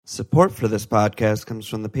Support for this podcast comes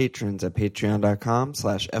from the patrons at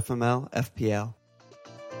patreon.com/FMLFPL.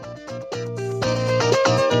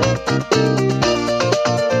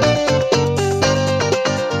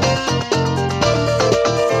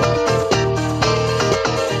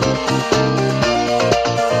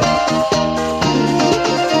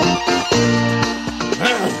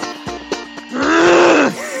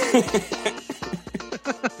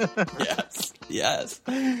 Yes.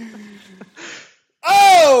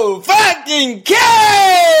 Oh, fucking K!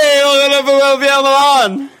 Welcome to FML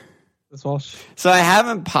Milan. That's Walsh. So I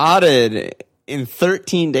haven't potted in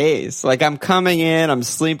 13 days. Like, I'm coming in, I'm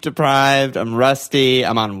sleep deprived, I'm rusty,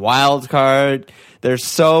 I'm on wild card. There's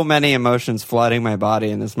so many emotions flooding my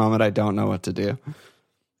body in this moment, I don't know what to do.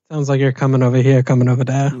 Sounds like you're coming over here, coming over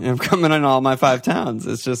there. I'm coming in all my 5 towns.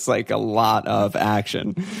 It's just like a lot of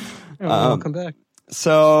action. Welcome back.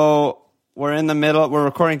 So we're in the middle. We're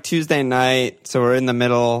recording Tuesday night, so we're in the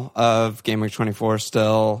middle of Game Week 24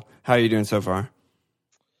 still. How are you doing so far?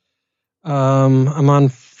 I'm on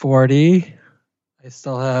 40. I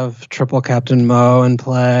still have triple Captain Mo in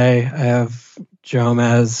play. I have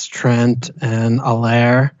Jomez, Trent, and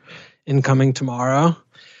Allaire incoming tomorrow.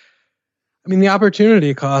 I mean, the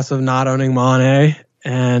opportunity cost of not owning Mane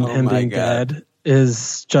and him being dead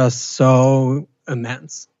is just so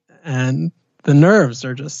immense. And the nerves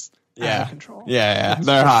are just out of control. Yeah.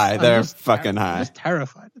 They're high. They're fucking high. I'm just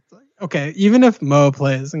terrified. It's like, okay, even if Mo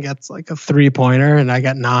plays and gets like a 3-pointer and I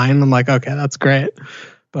get 9, I'm like, okay, that's great.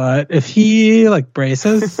 But if he like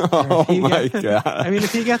braces, God! I mean,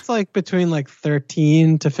 if he gets like between like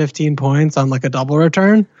 13 to 15 points on like a double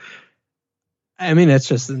return, I mean, it's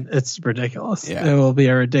ridiculous. Yeah. It will be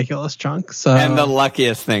a ridiculous chunk. So, and the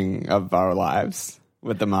luckiest thing of our lives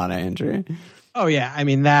with the Mane injury. Oh yeah, I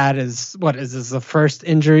mean that is this the first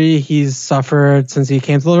injury he's suffered since he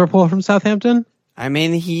came to Liverpool from Southampton? I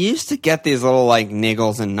mean, he used to get these little like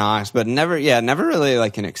niggles and knocks, but never really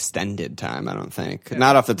like an extended time. I don't think,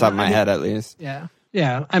 not off the top of my head, at least. Yeah.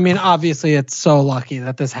 I mean, obviously, it's so lucky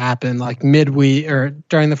that this happened like midweek or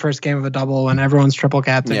during the first game of a double when everyone's triple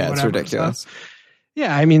captain. Yeah, it's ridiculous. So,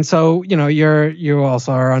 yeah, I mean, so you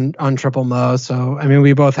also are on triple Mo, so I mean,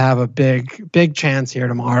 we both have a big chance here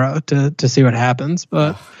tomorrow to see what happens.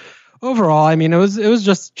 But overall, I mean, it was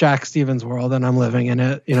just Jack Stevens' world, and I'm living in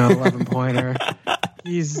it. 11-pointer.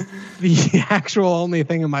 He's the actual only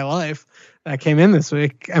thing in my life that came in this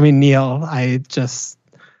week. I mean, Neil, what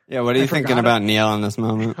are you thinking about Neil in this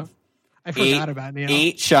moment? I forgot about Neil.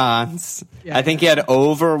 8 shots. Yeah, I think he had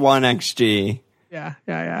over 1 XG. Yeah.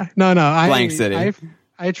 No. Blank City.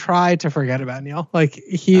 I try to forget about Neil. Like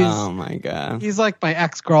oh my God. He's like my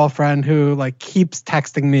ex-girlfriend who like keeps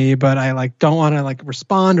texting me, but I like don't want to like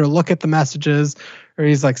respond or look at the messages, or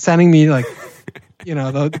he's like sending me like,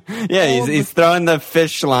 he's throwing the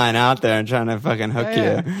fish line out there and trying to fucking hook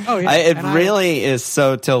you. Oh yeah. It really is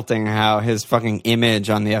so tilting how his fucking image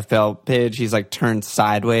on the FPL page, he's like turned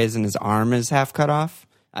sideways and his arm is half cut off.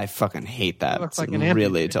 I fucking hate that. It's like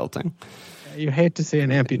really tilting. You hate to see an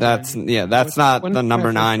amputee. That's not the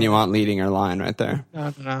number 9 you want leading your line right there.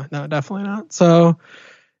 No, definitely not. So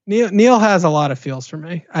Neil has a lot of feels for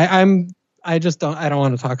me. I don't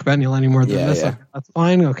want to talk about Neil anymore than this. Yeah. Okay, that's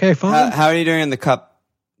fine. Okay, fine. How are you doing in the cup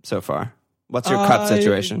so far? What's your cup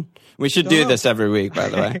situation? We should do this every week, by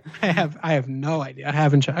the way. I have no idea. I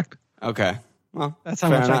haven't checked. Okay. Well, that's how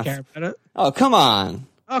much I care about it. Oh, come on.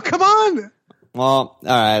 Well, all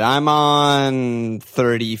right, I'm on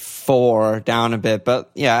 34, down a bit, but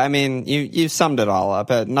yeah, I mean, you summed it all up.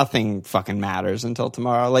 Nothing fucking matters until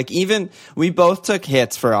tomorrow. Like, even, we both took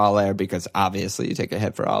hits for Allaire because obviously you take a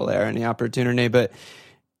hit for Allaire any opportunity, but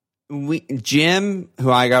Jim, who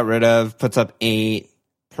I got rid of, puts up 8.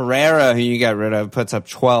 Pereira, who you got rid of, puts up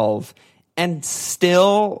 12. And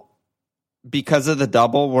still, because of the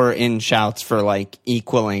double, we're in shouts for like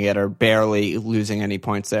equaling it or barely losing any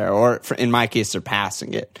points there, or in my case,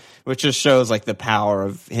 surpassing it, which just shows like the power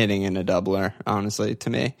of hitting in a doubler, honestly, to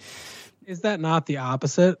me. Is that not the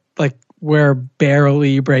opposite? Like, we're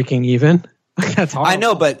barely breaking even? That's horrible. I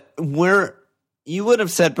know, but you would have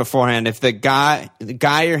said beforehand, if the guy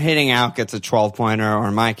you're hitting out gets a 12-pointer, or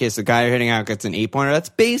in my case, the guy you're hitting out gets an 8-pointer, that's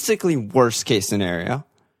basically worst case scenario.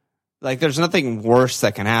 Like, there's nothing worse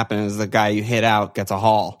that can happen is the guy you hit out gets a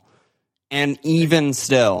haul. And even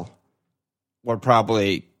still, we're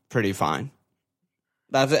probably pretty fine.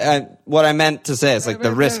 That's what I meant to say. Is like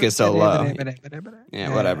the risk is so low.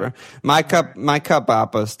 Yeah, whatever. My cup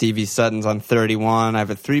oppo, Stevie Sutton's on 31. I have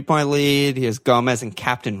a 3-point lead. He has Gomez and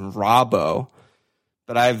Captain Robbo.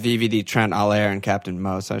 But I have VVD, Trent, Allaire, and Captain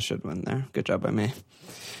Mo, so I should win there. Good job by me.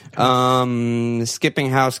 Skipping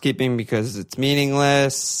housekeeping because it's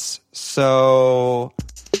meaningless. So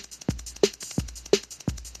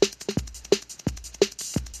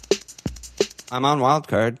I'm on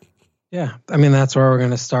wildcard. Yeah, I mean, that's where we're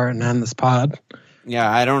going to start and end this pod.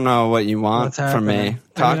 Yeah, I don't know what you want from me.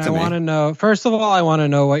 Talk to me. I want to know, first of all, I want to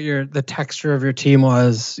know what the texture of your team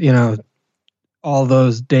was, all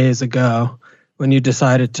those days ago when you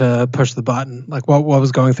decided to push the button. Like, what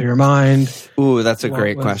was going through your mind? Ooh, that's a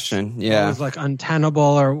great question. Yeah. What was, like, untenable,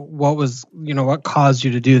 or what was, what caused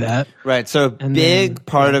you to do that? Right, so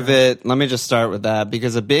part of it, let me just start with that,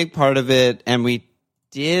 because a big part of it, and we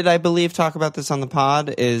did, I believe, talk about this on the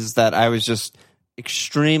pod, is that I was just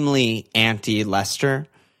extremely anti-Leicester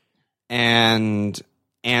and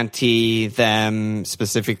anti them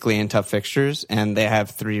specifically in tough fixtures, and they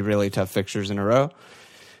have 3 really tough fixtures in a row.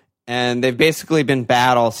 And they've basically been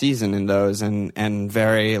bad all season in those, and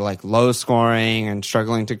very like low scoring and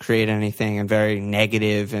struggling to create anything, and very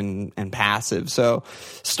negative and passive. So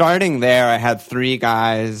starting there, I had 3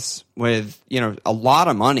 guys with, a lot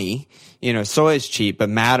of money. Soy's cheap, but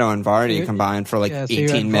Matto and Vardy combined for like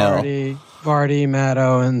 18 mil. Vardy,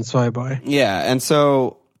 Matto, and Soyboy. Yeah, and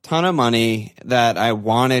so ton of money that I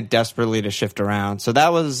wanted desperately to shift around. So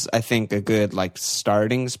that was, I think, a good like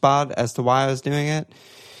starting spot as to why I was doing it.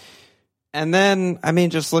 And then, I mean,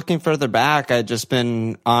 just looking further back, I'd just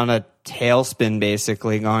been on a tailspin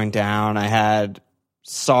basically going down. I had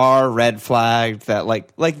Sarr red flagged that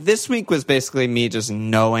like this week was basically me just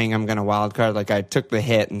knowing I'm going to wildcard. Like I took the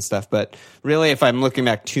hit and stuff, but really if I'm looking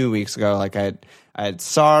back 2 weeks ago, like I had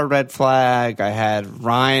Sarr red flag. I had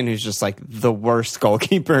Ryan, who's just like the worst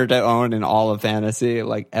goalkeeper to own in all of fantasy.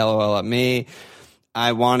 Like LOL at me.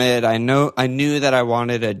 I knew that I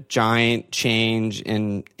wanted a giant change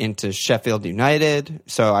into Sheffield United.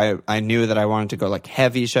 So I knew that I wanted to go like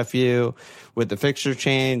heavy Sheffield with the fixture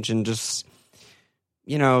change and just,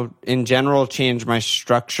 in general change my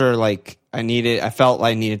structure. Like I felt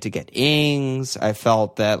I needed to get Ings. I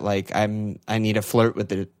felt that like I need to flirt with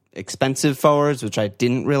the expensive forwards, which I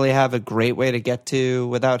didn't really have a great way to get to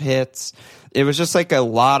without hits. It was just like a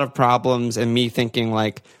lot of problems, and me thinking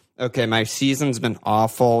like, okay, my season's been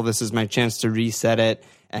awful. This is my chance to reset it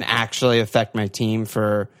and actually affect my team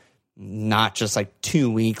for not just like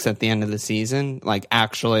 2 weeks at the end of the season, like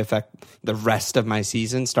actually affect the rest of my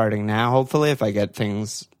season starting now, hopefully, if I get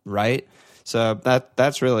things right. So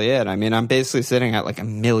that's really it. I mean, I'm basically sitting at like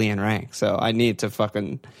 1 million rank, so I need to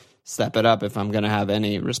fucking step it up if I'm going to have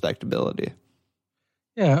any respectability.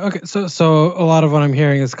 Yeah, okay. So a lot of what I'm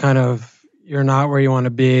hearing is kind of you're not where you want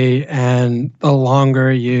to be, and the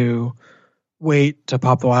longer you wait to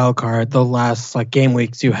pop the wild card, the less like game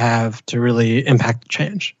weeks you have to really impact the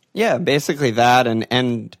change. Yeah, basically that,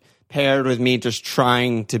 and paired with me just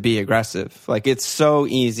trying to be aggressive. Like it's so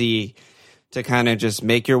easy to kind of just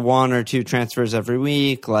make your 1 or 2 transfers every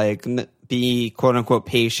week, like be quote unquote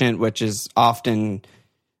patient, which is often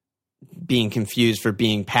being confused for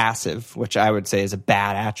being passive, which I would say is a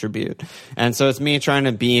bad attribute. And so it's me trying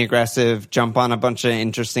to be aggressive, jump on a bunch of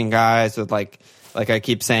interesting guys with like I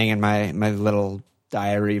keep saying in my little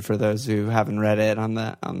diary for those who haven't read it on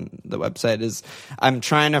the website, is I'm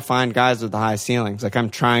trying to find guys with the high ceilings. Like I'm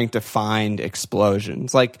trying to find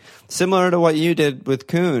explosions, like similar to what you did with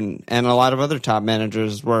Kuhn and a lot of other top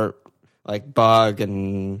managers were like Bug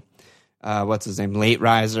and what's his name, Late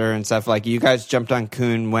Riser and stuff. Like you guys jumped on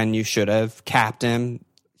Kuhn when you should have, capped him,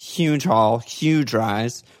 huge haul, huge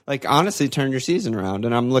rise. Like honestly, turn your season around.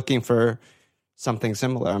 And I'm looking for something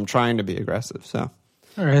similar. I'm trying to be aggressive. So,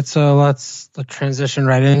 all right. So let's transition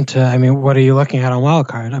right into. I mean, what are you looking at on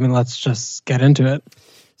Wildcard? I mean, let's just get into it.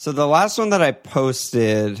 So the last one that I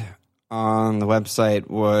posted on the website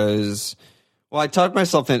was. Well, I talked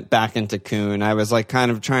myself back into Kuhn. I was like kind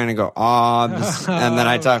of trying to go obs, and then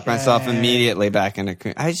I talked myself immediately back into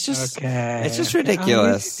Kuhn. It's just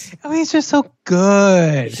ridiculous. He's just so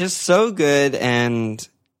good. He's just so good, and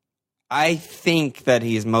I think that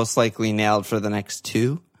he's most likely nailed for the next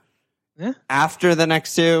 2. Yeah. After the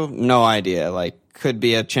next 2, no idea. Like, could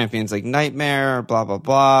be a Champions League nightmare, blah, blah,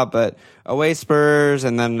 blah, but away Spurs,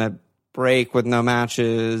 and then a break with no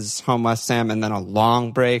matches, home West Ham, and then a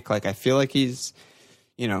long break. Like I feel like he's,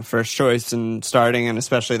 first choice in starting, and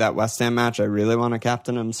especially that West Ham match, I really want to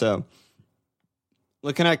captain him. So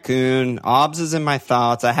looking at Kuhn, Obbs is in my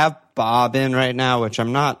thoughts. I have Bob in right now, which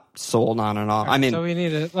I'm not sold on at all. Right, I mean,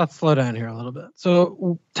 so let's slow down here a little bit.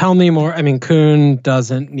 So tell me more. I mean, Kuhn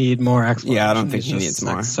doesn't need more explanation. Yeah, I don't think he needs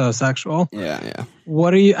more. So sexual. Yeah.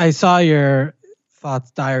 What I saw your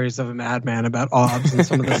Thoughts Diaries of a Madman about OBS and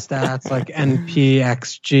some of the stats like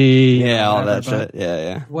NPXG. Yeah, all that shit.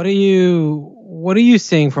 Yeah. What are you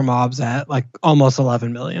seeing from OBS at like almost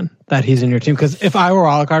 11 million that he's in your team? Because if I were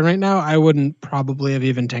wildcard right now, I wouldn't probably have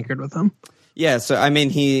even tinkered with him. Yeah, so I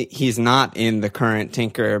mean he's not in the current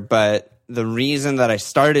tinker, but the reason that I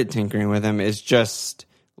started tinkering with him is just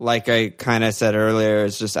like I kind of said earlier,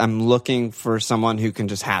 is just I'm looking for someone who can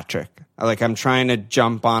just hat trick. Like I'm trying to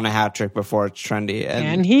jump on a hat trick before it's trendy.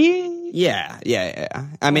 And he? Yeah.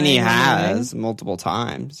 I mean, he has multiple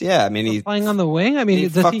times. Yeah, I mean, he's playing on the wing. I mean,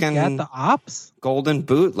 does he get the ops? Golden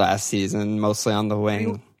Boot last season, mostly on the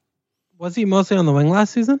wing. Was he mostly on the wing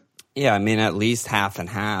last season? Yeah, I mean, at least half and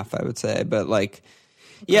half, I would say. But like,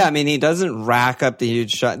 yeah, I mean, he doesn't rack up the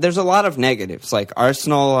huge shot. There's a lot of negatives. Like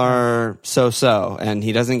Arsenal are so, and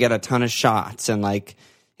he doesn't get a ton of shots, and like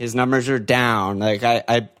his numbers are down. Like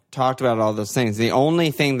I talked about all those things. The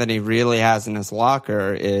only thing that he really has in his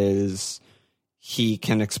locker is he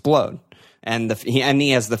can explode, and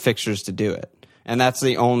he has the fixtures to do it. And that's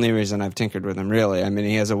the only reason I've tinkered with him, really. I mean,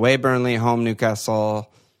 he has away Burnley, home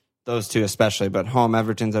Newcastle, those two especially, but home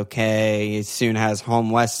Everton's okay. He soon has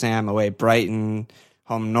home West Ham, away Brighton,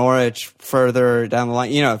 home Norwich further down the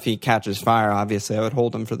line. You know, if he catches fire, obviously I would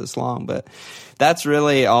hold him for this long, but that's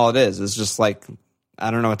really all it is. It's just like, I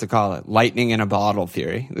don't know what to call it. Lightning in a bottle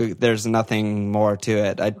theory. There's nothing more to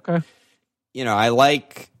it. Okay. You know, I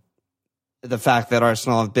like the fact that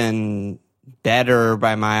Arsenal have been better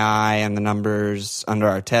by my eye and the numbers under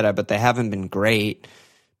Arteta, but they haven't been great.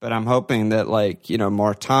 But I'm hoping that, like, you know,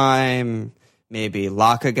 more time, maybe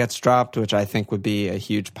Laka gets dropped, which I think would be a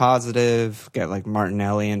huge positive. Get like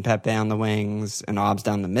Martinelli and Pepe on the wings and OBS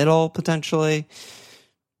down the middle potentially.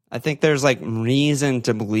 I think there's like reason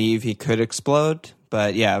to believe he could explode.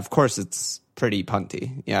 But yeah, of course it's pretty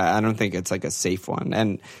punty. Yeah, I don't think it's like a safe one.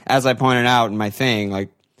 And as I pointed out in my thing, like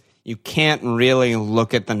you can't really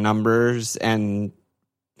look at the numbers and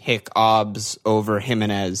pick OBS over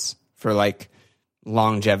Jimenez for like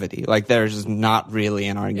longevity. Like there's not really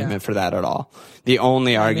an argument for that at all. The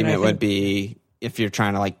only argument would be if you're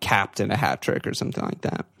trying to like captain a hat trick or something like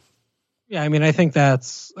that. Yeah, I mean, I think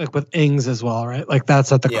that's like with Ings as well, right? Like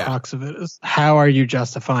that's at the crux of it is how are you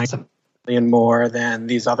justifying million more than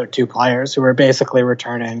these other two players who are basically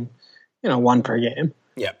returning, you know, one per game.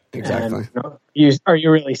 Yeah, exactly. And, are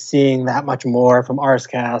you really seeing that much more from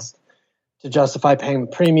Arscast to justify paying the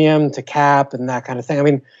premium to cap and that kind of thing? I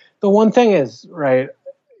mean, the one thing is, right,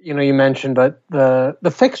 you know, you mentioned, but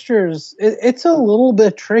the fixtures, it's a little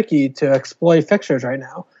bit tricky to exploit fixtures right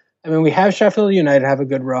now. I mean, we have Sheffield United have a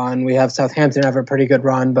good run. We have Southampton have a pretty good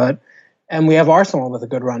run, and we have Arsenal with a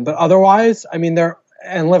good run. But otherwise, I mean,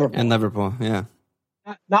 and Liverpool. Yeah.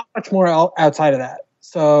 Not much more outside of that.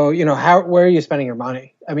 So, you know, where are you spending your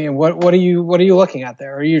money? I mean, what are you looking at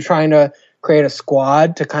there? Are you trying to create a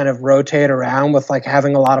squad to kind of rotate around with like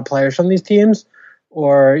having a lot of players from these teams?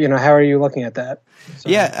 Or, you know, how are you looking at that? So,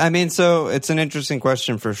 yeah, I mean, so it's an interesting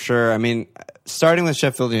question for sure. I mean, starting with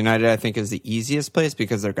Sheffield United, I think is the easiest place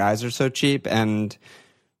because their guys are so cheap. And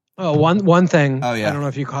one thing, I don't know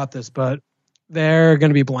if you caught this, but they're going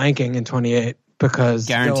to be blanking in 28 because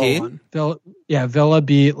guaranteed. Villa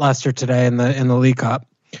beat Leicester today in the League Cup.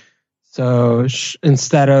 So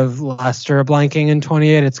instead of Leicester blanking in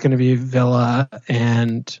 28, it's going to be Villa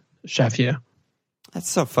and Sheffield. That's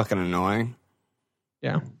so fucking annoying.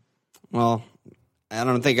 Yeah. Well, I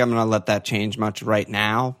don't think I'm going to let that change much right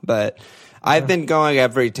now, but I've been going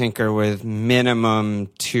every tinker with minimum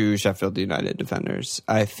 2 Sheffield United defenders.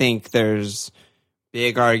 I think there's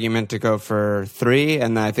big argument to go for 3,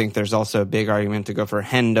 and I think there's also a big argument to go for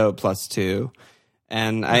Hendo plus 2.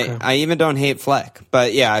 And I even don't hate Fleck.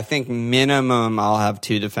 But yeah, I think minimum I'll have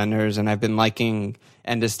 2 defenders, and I've been liking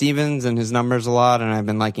Enda Stevens and his numbers a lot, and I've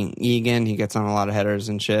been liking Egan. He gets on a lot of headers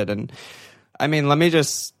and shit. And I mean, let me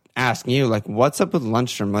just ask you, like, what's up with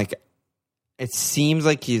Lundstrom? Like, it seems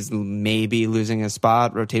like he's maybe losing a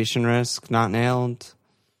spot, rotation risk, not nailed.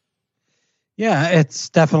 Yeah, it's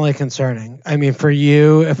definitely concerning. I mean, for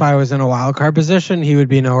you, if I was in a wild card position, he would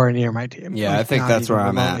be nowhere near my team. Yeah, I think that's where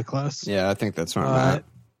I'm at. Close. Yeah, I think that's where I'm at.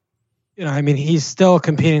 You know, I mean, he's still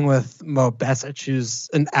competing with Mo Besic, who's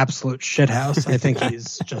an absolute shithouse. I think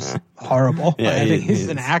he's just horrible. Yeah, I think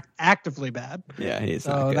he's actively bad. Yeah, he's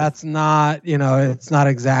so not good. That's not, you know, it's not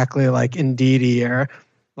exactly like Ndidi or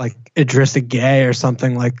like Idrissa Gueye or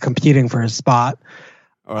something like competing for his spot.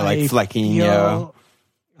 Or like Fleckinho.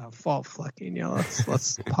 Fault Fleckinho.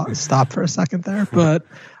 Let's stop for a second there. But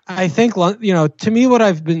I think, you know, to me, what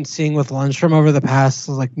I've been seeing with Lundstrom over the past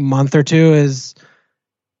like month or two is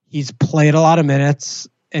he's played a lot of minutes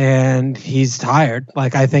and he's tired.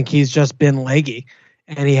 Like, I think he's just been leggy,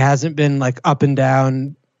 and he hasn't been like up and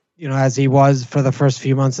down, as he was for the first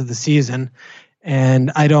few months of the season.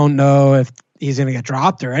 And I don't know if he's going to get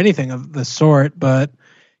dropped or anything of the sort, but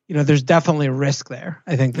there's definitely risk there.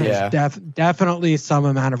 I think there's definitely some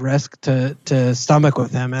amount of risk to stomach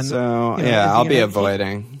with him. And so, I'll be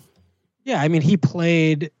avoiding. Yeah, I mean, he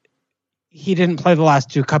didn't play the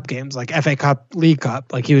last 2 cup games, like FA Cup, League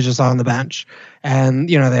Cup. Like, he was just on the bench. And,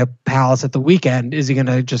 they have Palace at the weekend. Is he going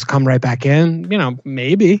to just come right back in?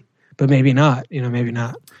 Maybe, but maybe not. Maybe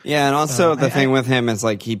not. Yeah, and also the thing with him is,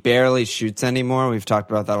 like, he barely shoots anymore. We've talked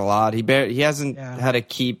about that a lot. He hasn't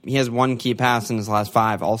had he has 1 key pass in his last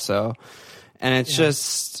 5 also. And it's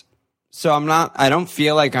just, so I don't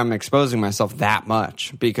feel like I'm exposing myself that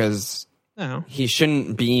much because he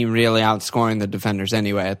shouldn't be really outscoring the defenders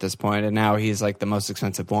anyway at this point. And now he's like the most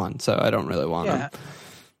expensive one. So I don't really want him.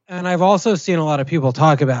 And I've also seen a lot of people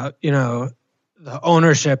talk about, the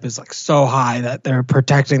ownership is like so high that they're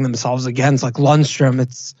protecting themselves against like Lundstrom.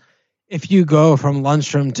 It's if you go from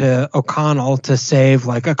Lundstrom to O'Connell to save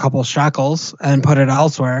like a couple shekels and put it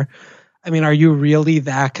elsewhere. I mean, are you really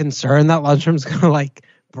that concerned that Lundstrom's going to like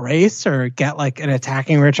brace or get like an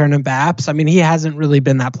attacking return in Baps? I mean, he hasn't really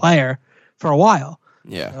been that player for a while.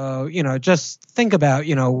 Yeah. So, just think about,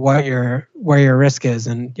 where your risk is.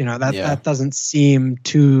 And, that doesn't seem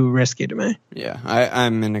too risky to me. Yeah,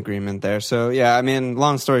 I'm in agreement there. So, I mean,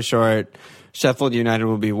 long story short, Sheffield United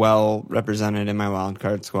will be well represented in my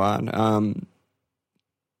wildcard squad.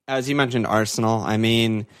 As you mentioned, Arsenal, I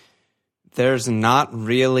mean, there's not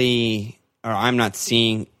really, or I'm not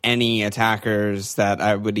seeing any attackers that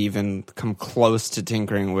I would even come close to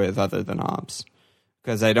tinkering with other than Obbs.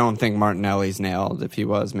 Because I don't think Martinelli's nailed. If he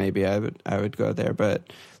was, maybe I would go there. But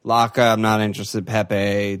Laka, I'm not interested.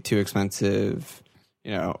 Pepe, too expensive.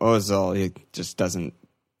 Ozil, he just doesn't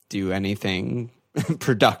do anything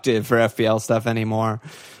productive for FPL stuff anymore.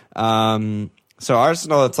 So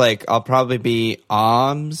Arsenal, it's like I'll probably be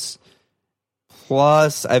Obbs.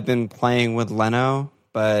 Plus, I've been playing with Leno,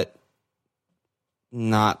 but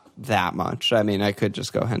not that much. I mean, I could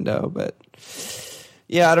just go Hendo, but...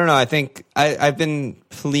 Yeah, I don't know. I think I've been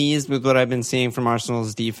pleased with what I've been seeing from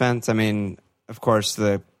Arsenal's defense. I mean, of course,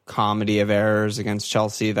 the comedy of errors against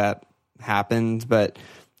Chelsea that happened, but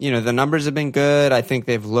the numbers have been good. I think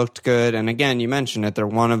they've looked good. And again, you mentioned it. They're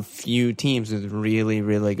one of few teams with really,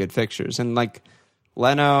 really good fixtures. And like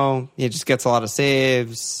Leno, he just gets a lot of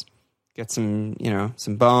saves, gets some,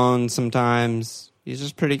 some bones sometimes. He's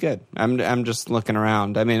just pretty good. I'm just looking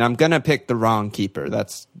around. I mean, I'm going to pick the wrong keeper.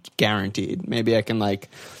 That's guaranteed. Maybe I can like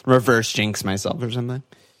reverse jinx myself or something.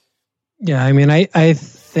 Yeah, I mean, I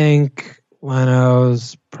think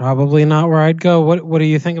Leno's probably not where I'd go. What do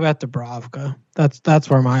you think about Dubravka? That's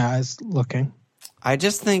where my eye's looking. I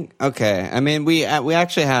just think, okay. I mean, we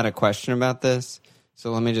actually had a question about this.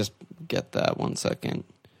 So let me just get that 1 second.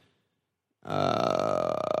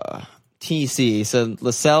 TC, so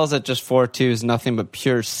Lascelles at just 4.2 is nothing but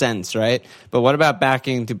pure sense, right? But what about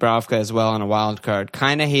backing Dubravka as well on a wild card?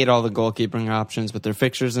 Kind of hate all the goalkeeping options, but their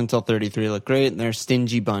fixtures until 33 look great, and they're a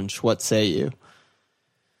stingy bunch. What say you?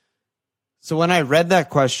 So when I read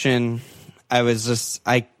that question,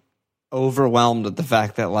 I overwhelmed at the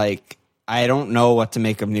fact that, like, I don't know what to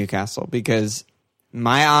make of Newcastle because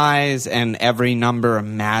my eyes and every number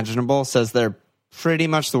imaginable says they're pretty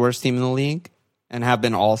much the worst team in the league. And have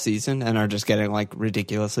been all season and are just getting like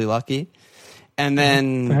ridiculously lucky. And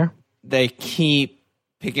then they keep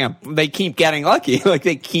getting lucky. Like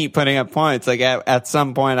they keep putting up points. Like at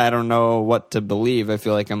some point, I don't know what to believe. I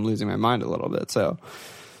feel like I'm losing my mind a little bit. So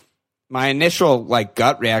my initial like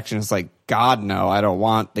gut reaction is like, God, no, I don't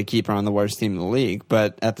want the keeper on the worst team in the league.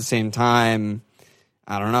 But at the same time,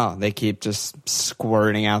 I don't know. They keep just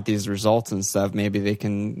squirting out these results and stuff. Maybe they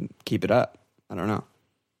can keep it up. I don't know.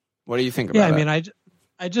 What do you think about it? Yeah, I mean,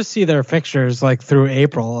 I just see their fixtures like through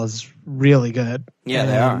April as really good. Yeah,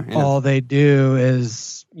 they are. Yeah. All they do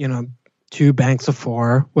is, 2 banks of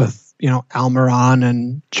 4 with, Almiron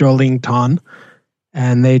and Joelinton,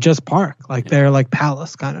 and they just park. Like they're like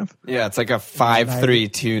Palace kind of. Yeah, it's like a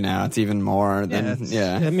 5-3-2 now. It's even more than,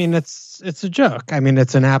 I mean, it's a joke. I mean,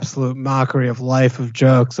 it's an absolute mockery of life, of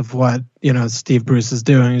jokes, of what, Steve Bruce is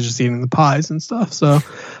doing. He's just eating the pies and stuff. So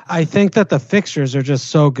I think that the fixtures are just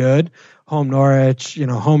so good. Home Norwich,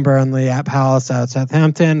 home Burnley, at Palace, at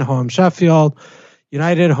Southampton, home Sheffield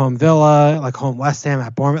United, home Villa, like home West Ham,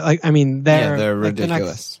 at Bournemouth. Like, I mean, they're like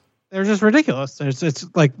ridiculous. They're just ridiculous. It's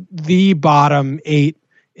like the bottom 8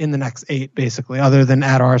 in the next 8, basically, other than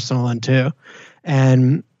at Arsenal and 2.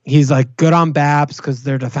 And he's like good on BAPS because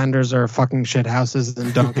their defenders are fucking shit houses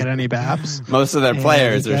and don't get any BAPS. Most of their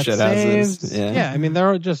players are shit houses. Yeah, I mean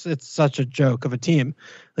it's such a joke of a team.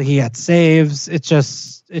 Like he got saves. It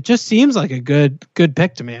just seems like a good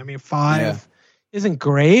pick to me. I mean 5 isn't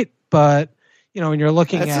great, but when you're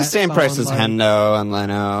looking at the same price as Hendo and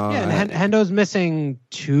Leno. Yeah, and Hendo's missing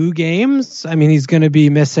 2 games. I mean, he's going to be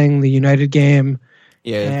missing the United game.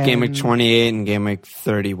 Yeah, game week 28 and game week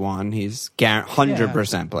 31. He's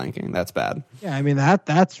 100% blanking. That's bad. Yeah, I mean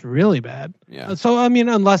that's really bad. Yeah. So I mean,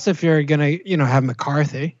 unless if you're gonna have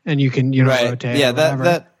McCarthy and you can rotate. Yeah,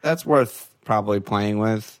 that's worth probably playing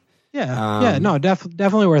with. Yeah, no,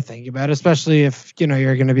 definitely worth thinking about, especially if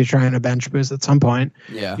you're going to be trying to bench boost at some point.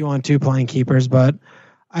 Yeah, you want 2 playing keepers, but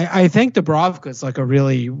I think Dubravka is like a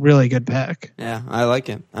really, really good pick. Yeah, I like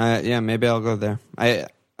it. Maybe I'll go there. I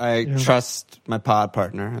trust my pod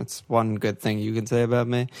partner. That's one good thing you can say about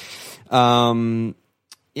me.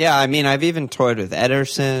 Yeah, I mean, I've even toyed with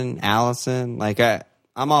Ederson, Allison. Like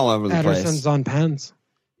I'm all over the place. Ederson's on pens.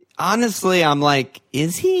 Honestly, I'm like,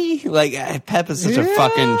 is he? Like, Pep is such a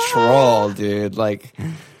fucking troll, dude. Like,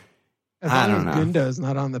 I don't know. Gundo's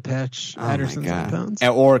not on the pitch. Ederson's on pens.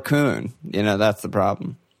 Or Kuhn. That's the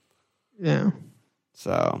problem. Yeah.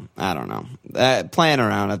 So, I don't know. Playing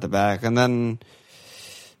around at the back. And then,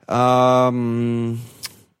 what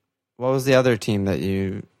was the other team that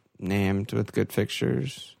you named with good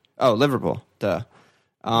fixtures? Oh, Liverpool. Duh.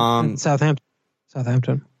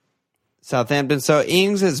 Southampton. So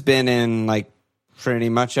Ings has been in like pretty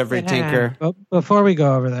much every tinker. But before we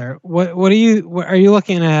go over there, are you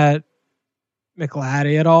looking at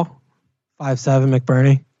McLatty at all? 5'7"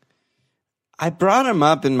 McBurney. I brought him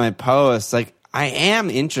up in my post. Like, I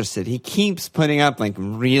am interested. He keeps putting up like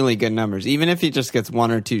really good numbers. Even if he just gets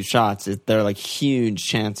 1 or 2 shots, they're like huge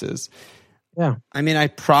chances. Yeah. I mean, I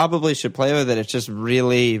probably should play with it. It's just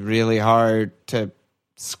really, really hard to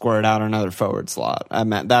squirt out another forward slot.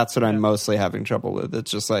 That's what I'm mostly having trouble with.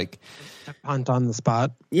 It's just like punt on the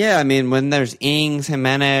spot. Yeah, I mean, when there's Ings,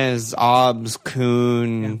 Jimenez, Obbs,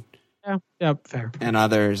 Kuhn, fair, and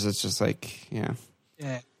others, it's just like,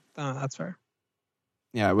 that's fair.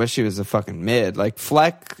 Yeah, I wish he was a fucking mid. Like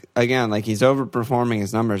Fleck, again, like he's overperforming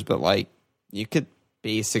his numbers, but like you could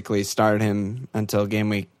basically start him until game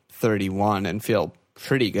week 31 and feel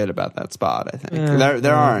pretty good about that spot. I think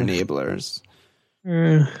there are enablers.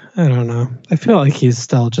 I don't know. I feel like he's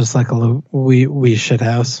still just like a wee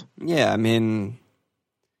shithouse. Yeah, I mean,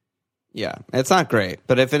 yeah, it's not great,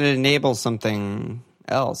 but if it enables something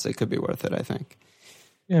else, it could be worth it, I think.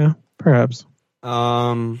 Yeah, perhaps.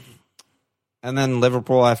 And then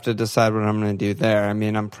Liverpool, I have to decide what I'm going to do there. I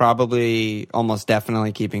mean, I'm probably almost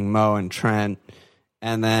definitely keeping Mo and Trent.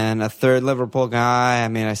 And then a third Liverpool guy. I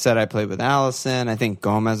mean, I said I played with Allison. I think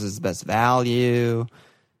Gomez is the best value.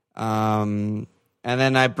 And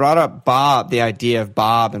then I brought up the idea of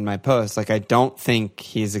Bob in my post. Like, I don't think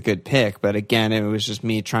he's a good pick, but again, it was just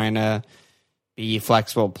me trying to be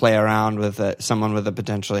flexible, play around with someone with a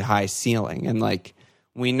potentially high ceiling. And like,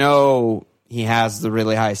 we know he has the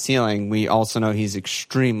really high ceiling. We also know he's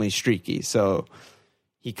extremely streaky. So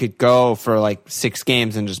he could go for like 6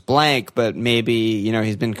 games and just blank, but maybe,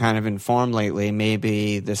 he's been kind of in form lately.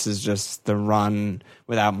 Maybe this is just the run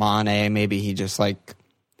without Mane. Maybe he just like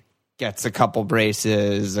gets a couple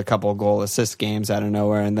braces, a couple goal assist games out of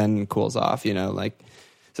nowhere, and then cools off, like.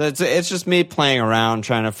 So it's just me playing around,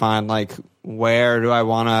 trying to find like, where do I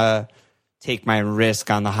want to take my risk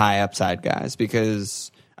on the high upside guys?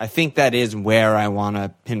 Because I think that is where I want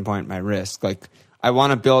to pinpoint my risk. Like, I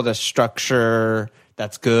want to build a structure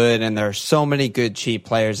that's good, and there are so many good cheap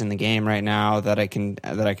players in the game right now that I can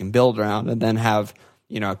build around, and then have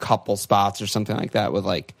a couple spots or something like that with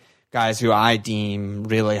like guys who I deem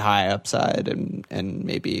really high upside and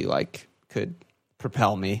maybe like could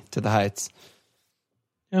propel me to the heights.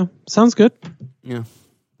 Yeah, sounds good. Yeah,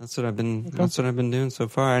 that's what I've been doing so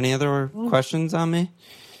far. Any other questions on me?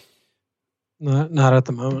 Not at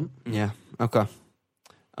the moment. Yeah. Okay.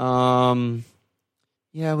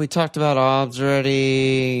 Yeah, we talked about odds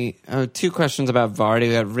already. 2 questions about Vardy.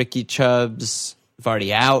 We got Ricky Chubbs,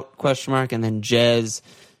 Vardy out, ? And then Jez.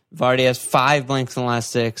 Vardy has 5 blanks in the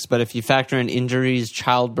last 6, but if you factor in injuries,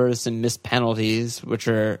 childbirths, and missed penalties, which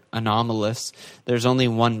are anomalous, there's only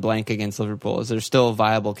 1 blank against Liverpool. Is there still a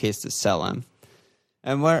viable case to sell him?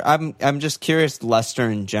 And I'm just curious, Leicester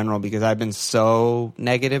in general, because I've been so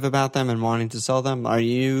negative about them and wanting to sell them. Are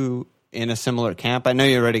you in a similar camp? I know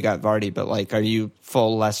you already got Vardy, but like, are you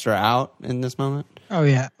full Leicester out in this moment? Oh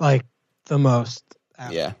yeah, like the most.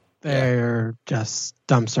 Yeah, they're just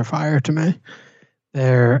dumpster fire to me.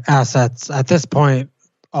 Their assets at this point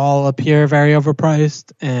all appear very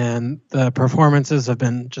overpriced, and the performances have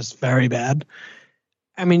been just very bad.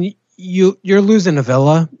 I mean, you're losing to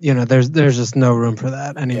Villa. You know, there's just no room for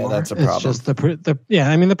that anymore. Yeah, that's a problem. It's just the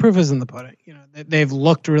proof is in the pudding. You know, they've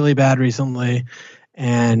looked really bad recently,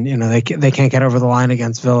 and you know they can't get over the line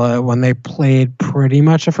against Villa when they played pretty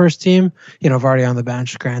much a first team. You know, Vardy on the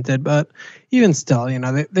bench, granted, but even still, you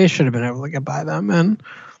know, they should have been able to get by them. And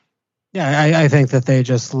yeah, I think that they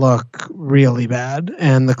just look really bad,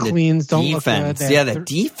 and the cleans don't look good. The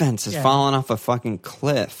defense is falling off a fucking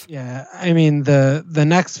cliff. Yeah, I mean the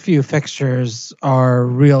next few fixtures are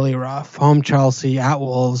really rough. Home Chelsea, at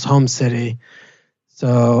Wolves, home City.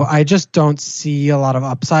 So I just don't see a lot of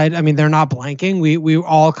upside. I mean, they're not blanking. We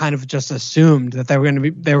all kind of just assumed that they were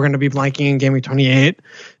going to be blanking in game week 28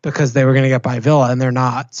 because they were going to get by Villa, and they're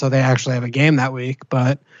not. So they actually have a game that week,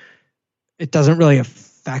 but it doesn't really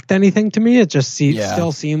affect anything to me. It just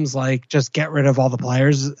still seems like just get rid of all the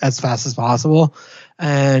players as fast as possible.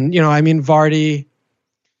 And, you know, I mean, Vardy,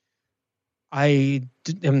 I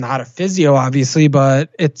am not a physio, obviously, but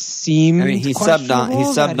it seems. I mean, he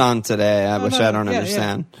subbed on today, which I don't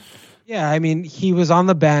understand. Yeah, I mean, he was on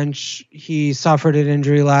the bench. He suffered an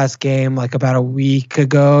injury last game, like about a week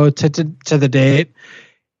ago to the date.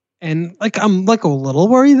 And like I'm like a little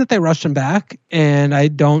worried that they rushed him back, and I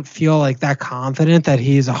don't feel like that confident that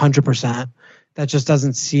he's 100%. That just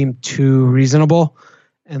doesn't seem too reasonable.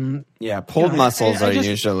 And pulled muscles are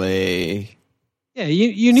usually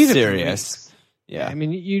you need serious. I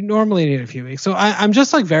mean, you normally need a few weeks. So I'm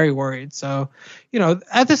just like very worried. So, you know,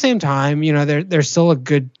 at the same time, you know, they're still a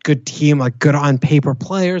good team, like good on paper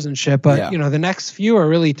players and shit. But you know, the next few are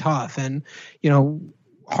really tough, and you know.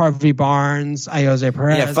 Harvey Barnes, Jose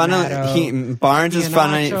Perez. Yeah, Barnes is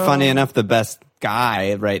funny enough the best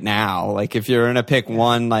guy right now. Like if you're gonna pick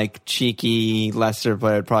one like cheeky Leicester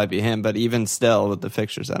player, it'd probably be him. But even still, with the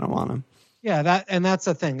fixtures, I don't want him. Yeah, that's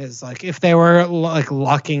the thing is like if they were like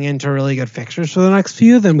lucking into really good fixtures for the next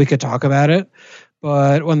few, then we could talk about it.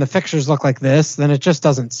 But when the fixtures look like this, then it just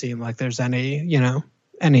doesn't seem like there's any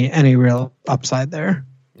real upside there.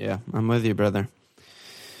 Yeah, I'm with you, brother.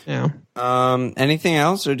 Yeah. Anything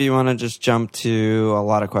else, or do you want to just jump to a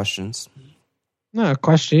lot of questions? No,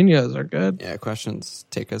 questions are good. Yeah, questions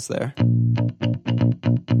take us there.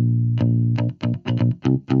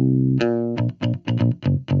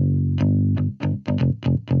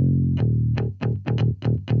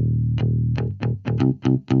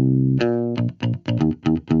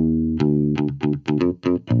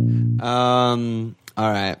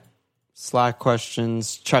 All right. Slack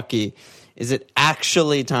questions. Chucky. Is it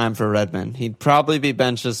actually time for Redmond? He'd probably be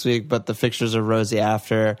benched this week, but the fixtures are rosy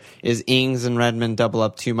after. Is Ings and Redmond double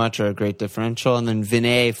up too much or a great differential? And then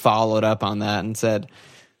Vinay followed up on that and said,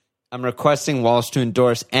 I'm requesting Walsh to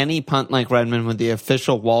endorse any punt like Redmond with the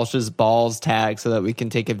official Walsh's balls tag so that we can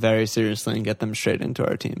take it very seriously and get them straight into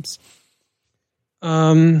our teams.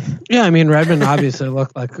 Yeah, I mean, Redmond obviously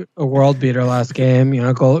looked like a world beater last game, you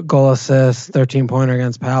know, goal assist, 13-pointer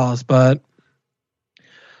against Palace, but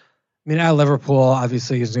I mean, at Liverpool,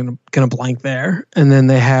 obviously, he's going to blank there. And then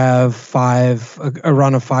they have a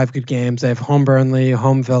run of 5 good games. They have home Burnley,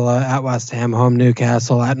 home Villa, at West Ham, home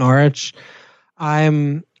Newcastle, at Norwich.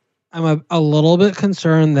 I'm a little bit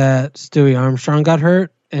concerned that Stewie Armstrong got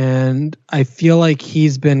hurt. And I feel like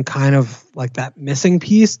he's been kind of like that missing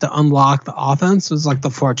piece to unlock the offense. It was like the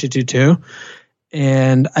 4-2-2-2.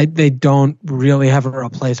 And they don't really have a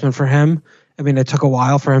replacement for him. I mean, it took a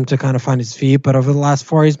while for him to kind of find his feet, but over the last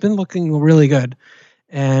 4, he's been looking really good.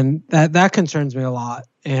 And that concerns me a lot.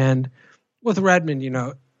 And with Redmond, you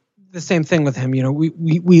know, the same thing with him. You know,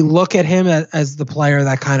 we look at him as the player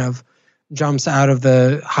that kind of jumps out of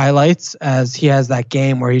the highlights as he has that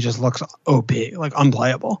game where he just looks OP, like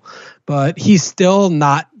unplayable. But he's still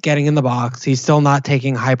not getting in the box. He's still not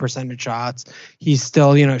taking high percentage shots. He's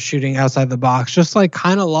still, you know, shooting outside the box, just like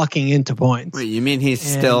kind of lucking into points. Wait, you mean he's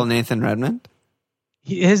still Nathan Redmond?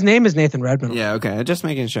 His name is Nathan Redmond. Yeah, okay. Just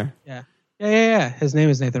making sure. Yeah. His name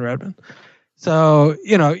is Nathan Redmond. So,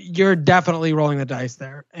 you know, you're definitely rolling the dice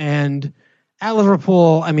there. And at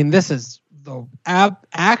Liverpool, I mean, this is the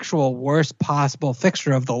actual worst possible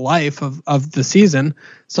fixture of the life of the season.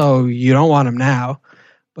 So you don't want him now.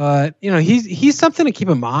 But, you know, he's something to keep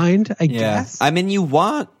in mind, I guess. I mean, you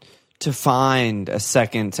want to find a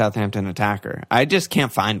second Southampton attacker. I just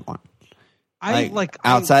can't find one.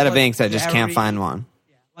 Outside of Inks, I just can't find one.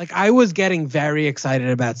 Like, I was getting very excited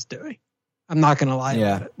about Stewie. I'm not going to lie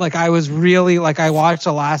about it. Like, I was really, like, I watched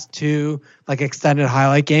the last 2, like, extended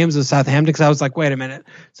highlight games of Southampton because I was like, wait a minute.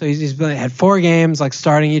 So he's had 4 games, like,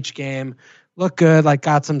 starting each game, looked good, like,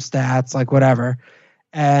 got some stats, like, whatever.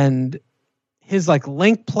 And his like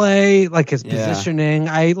link play, like his positioning.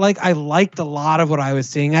 I liked a lot of what I was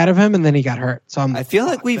seeing out of him, and then he got hurt. So I feel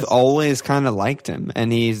like we've always kind of liked him,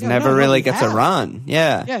 and he's never really gets a run.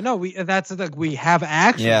 Yeah, yeah, no, we have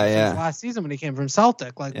actually since last season when he came from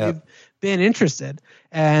Celtic. Like we've been interested,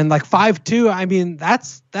 and like 5.2. I mean,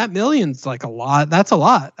 that million's like a lot. That's a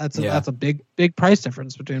lot. That's a big price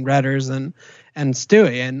difference between Redders and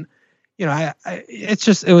Stewie, and. You know,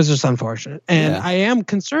 it was just unfortunate, and I am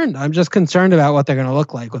concerned. I'm just concerned about what they're going to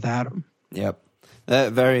look like without him. Yep,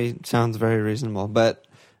 that sounds very reasonable. But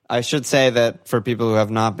I should say that for people who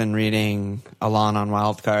have not been reading Alon on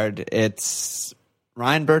Wildcard, it's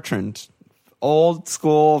Ryan Bertrand, old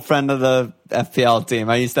school friend of the FPL team.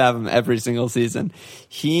 I used to have him every single season.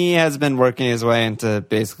 He has been working his way into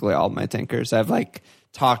basically all my tinkers. I've like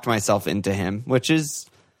talked myself into him, which is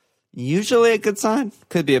usually a good sign.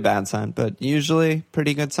 Could be a bad sign, but usually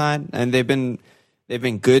pretty good sign. And they've been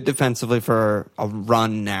good defensively for a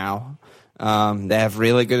run now. They have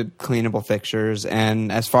really good cleanable fixtures. And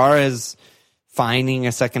as far as finding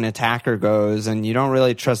a second attacker goes, and you don't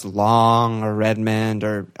really trust Long or Redmond,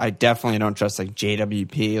 or I definitely don't trust like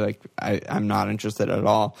JWP. Like I'm not interested at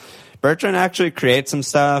all. Bertrand actually creates some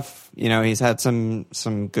stuff. You know, he's had some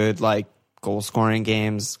good like goal scoring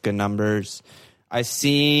games, good numbers. I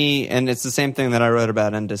see, and it's the same thing that I wrote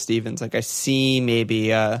about Enda Stevens. Like I see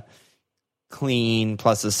maybe a clean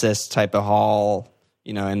plus assist type of haul,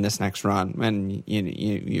 you know, in this next run, and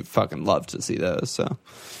you fucking love to see those. So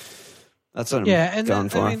that's what I'm going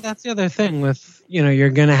for. I mean, that's the other thing with, you know, you're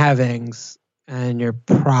gonna have Ings, and you're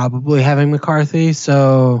probably having McCarthy,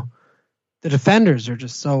 so the defenders are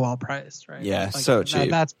just so well priced, right? Yeah, like, so cheap.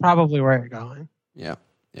 That's probably where you're going. Yeah.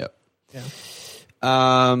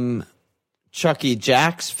 Chucky,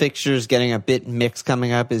 Jack's fixtures getting a bit mixed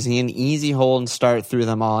coming up. Is he an easy hold and start through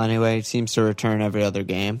them all anyway? He seems to return every other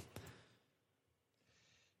game.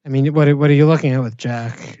 I mean, what are you looking at with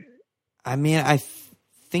Jack? I mean, I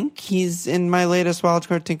think he's in my latest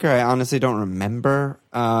wildcard tinker. I honestly don't remember.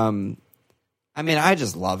 I mean, I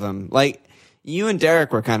just love him. Like, you and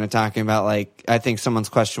Derek were kind of talking about, like, I think someone's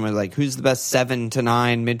question was, like, who's the best 7 to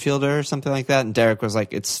 9 midfielder or something like that? And Derek was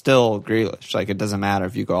like, it's still Grealish. Like, it doesn't matter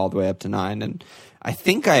if you go all the way up to 9. And I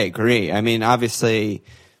think I agree. I mean, obviously,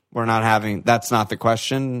 that's not the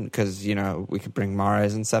question because, you know, we could bring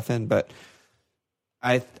Mahrez and stuff in. But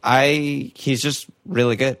he's just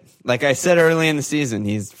really good. Like I said early in the season,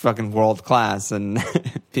 he's fucking world class. And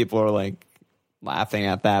people are, like, laughing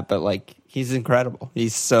at that. But, like, he's incredible.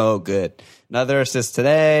 He's so good. Another assist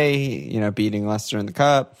today, you know, beating Leicester in the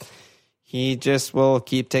cup. He just will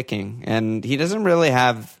keep ticking. And he doesn't really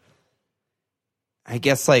have, I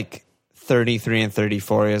guess, like 33 and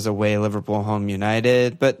 34. He has away Liverpool, home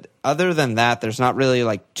United. But other than that, there's not really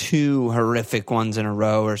like 2 horrific ones in a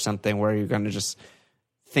row or something where you're going to just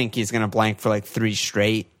think he's going to blank for like 3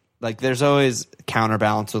 straight. Like there's always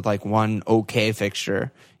counterbalance with like 1 okay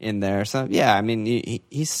fixture in there. So yeah, I mean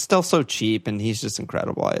he's still so cheap and he's just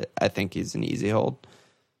incredible. I think he's an easy hold.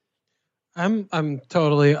 I'm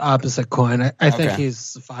totally opposite coin. I think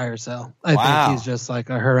he's a fire sale. I think he's just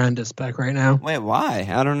like a horrendous pick right now. Wait, why?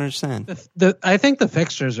 I don't understand. I think the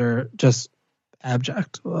fixtures are just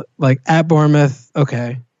abject. Like at Bournemouth,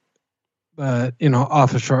 okay, but you know,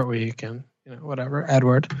 off a short week and you know whatever.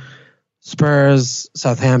 Edward. Spurs,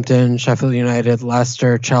 Southampton, Sheffield United,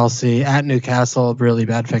 Leicester, Chelsea, at Newcastle, really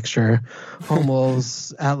bad fixture. Home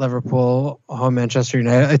Wolves, at Liverpool, home Manchester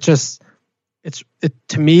United.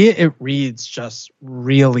 To me, it reads just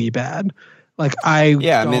really bad. Like I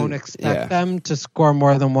don't expect them to score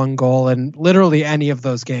more than 1 goal in literally any of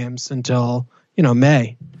those games until, you know,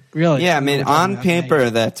 May. Really? Yeah, I mean, on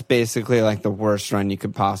paper, that's basically like the worst run you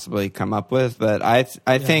could possibly come up with. But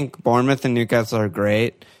I think Bournemouth and Newcastle are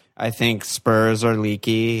great. I think Spurs are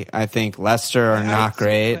leaky. I think Leicester are not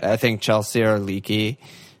great. I think Chelsea are leaky.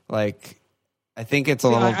 Like, I think it's a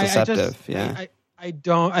little deceptive. I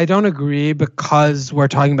don't agree because we're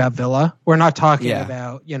talking about Villa. We're not talking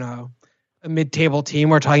about, you know, a mid-table team.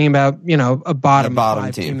 We're talking about, you know, a bottom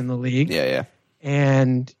 5 team in the league. Yeah.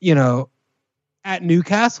 And, you know, at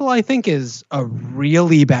Newcastle, I think is a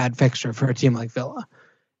really bad fixture for a team like Villa.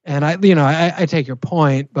 And I take your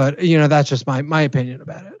point, but, you know, that's just my opinion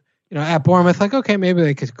about it. You know, at Bournemouth, like, okay, maybe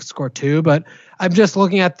they could score 2, but I'm just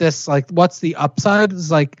looking at this, like, what's the upside? It's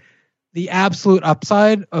like the absolute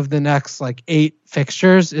upside of the next, like, 8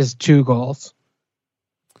 fixtures is 2 goals.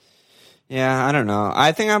 Yeah, I don't know.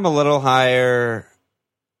 I think I'm a little higher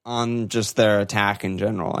on just their attack in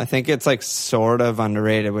general. I think it's, like, sort of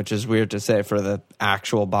underrated, which is weird to say for the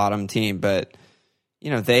actual bottom team, but, you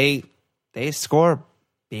know, they score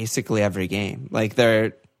basically every game. Like,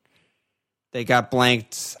 they're They got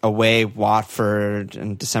blanked away Watford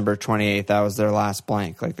on December 28th. That was their last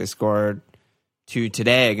blank. Like, they scored 2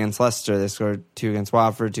 today against Leicester. They scored 2 against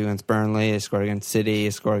Watford, 2 against Burnley. They scored against City. They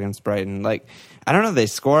scored against Brighton. Like, I don't know. They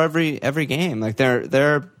score every game. Like,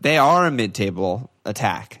 they are a mid-table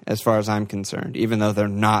attack as far as I'm concerned, even though they're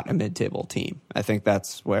not a mid-table team. I think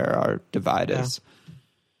that's where our divide is.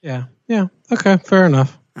 Yeah. Okay, fair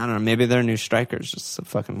enough. I don't know. Maybe their new striker's just a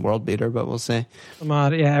fucking world beater, but we'll see.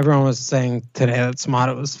 Samad, yeah, everyone was saying today that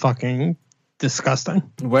Samad was fucking disgusting.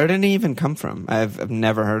 Where did he even come from? I've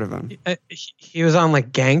never heard of him. He was on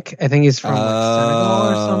like Genk. I think he's from Senegal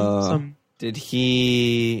or some. Did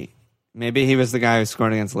he? Maybe he was the guy who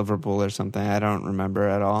scored against Liverpool or something. I don't remember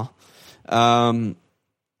at all.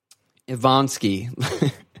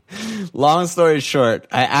 Ivansky. Long story short,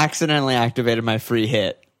 I accidentally activated my free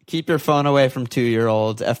hit. Keep your phone away from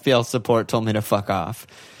 2-year-olds. FPL support told me to fuck off.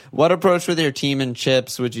 What approach with your team and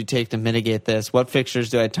chips would you take to mitigate this? What fixtures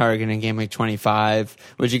do I target in game week 25?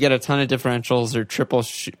 Would you get a ton of differentials or triple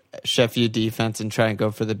Sheffield defense and try and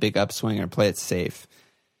go for the big upswing or play it safe?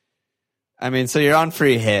 I mean, so you're on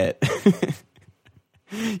free hit.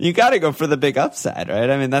 You got to go for the big upside, right?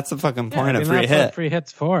 I mean, that's the fucking point of free hit. That's what free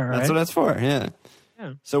hit's for, right? That's what it's for, yeah.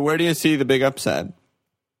 So where do you see the big upside?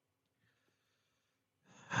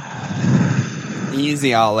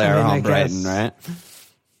 Easy all air on Brighton, right?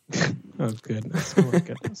 Oh goodness! Oh,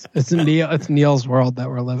 goodness. It's Neil's world that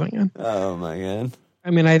we're living in. Oh my god!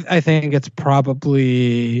 I mean, I think it's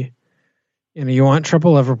probably, you want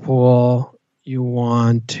triple Liverpool. You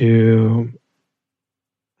want to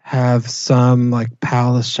have some like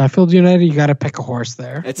Palace, Sheffield United. You got to pick a horse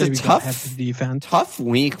there. It's Maybe a tough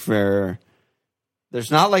week for.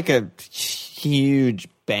 There's not like a huge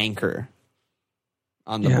banker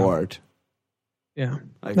on the board. Yeah.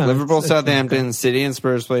 Like Liverpool, Southampton, City and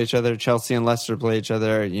Spurs play each other. Chelsea and Leicester play each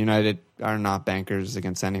other. United are not bankers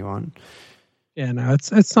against anyone. Yeah, no,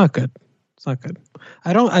 it's not good. It's not good.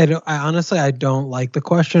 I honestly, I don't like the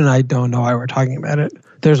question. I don't know why we're talking about it.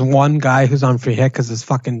 There's one guy who's on free hit because his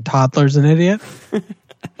fucking toddler's an idiot.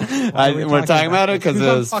 We're talking about it because it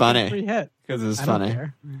was funny. Because it was funny.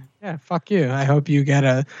 Yeah, fuck you. I hope you get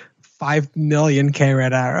a 5 million K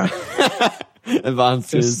red arrow.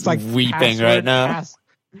 Evans is like weeping right now.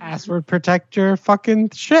 Password protect your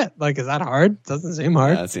fucking shit. Like, is that hard? Doesn't seem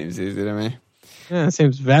hard. That seems easy to me. Yeah, it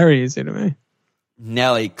seems very easy to me.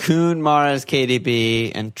 Nelly, Kuhn, Mahrez,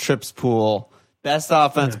 KDB, and Trips Pool. Best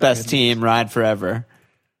offense, best team, ride forever.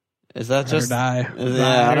 Is that just... die.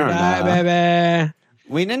 I don't know.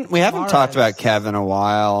 Baby. We haven't talked about Kev in a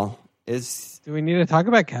while. Do we need to talk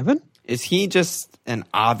about Kevin? Is he just an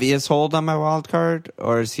obvious hold on my wild card,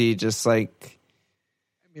 or is he just like?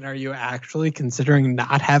 I mean, are you actually considering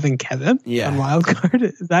not having Kevin on wild card?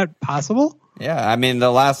 Is that possible? Yeah, I mean,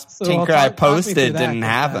 the last tinker I posted didn't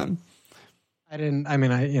have him. I didn't. I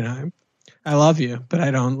mean, I love you, but I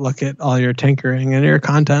don't look at all your tinkering and your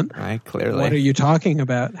content. Right, clearly. What are you talking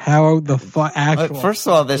about? How the actual? First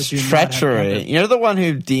of all, this treachery. You're the one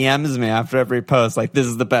who DMs me after every post, like, this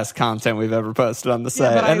is the best content we've ever posted on the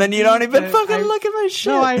site. And then you don't even fucking look at my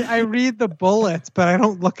shit. No, I read the bullets, but I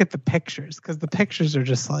don't look at the pictures because the pictures are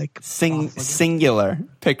just like... singular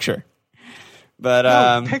picture.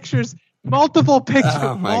 But pictures... Multiple pictures.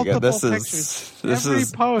 Oh my god, this is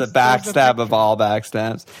the backstab of all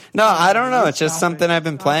backstabs. No, I don't know. It's just something I've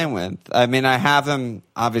been playing with. I mean, I have him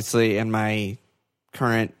obviously in my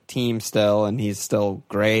current team still, and he's still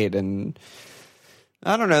great. And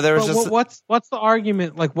I don't know. There was just what's the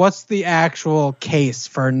argument? Like, what's the actual case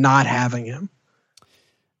for not having him?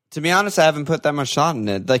 To be honest, I haven't put that much thought in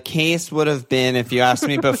it. The case would have been if you asked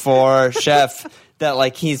me before, Chef. That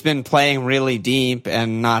like he's been playing really deep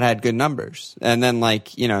and not had good numbers, and then like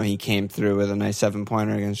he came through with a nice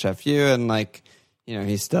 7-pointer against Sheffield, and like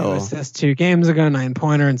he's still assist 2 games ago,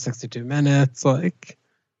 9-pointer in 62 minutes. Like,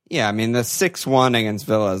 yeah, I mean the 6-1 against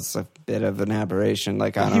Villa is a bit of an aberration.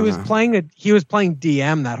 Like he was playing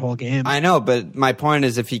DM that whole game. I know, but my point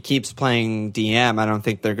is if he keeps playing DM, I don't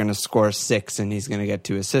think they're going to score 6 and he's going to get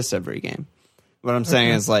 2 assists every game. What I'm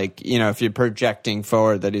saying is, like, if you're projecting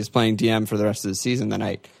forward that he's playing DM for the rest of the season, then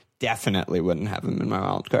I definitely wouldn't have him in my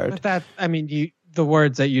wild card. But the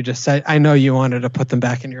words that you just said, I know you wanted to put them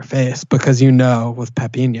back in your face because with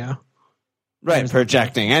Pepinho. Right,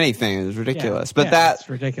 projecting anything is ridiculous. But that's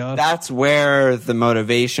ridiculous. That's where the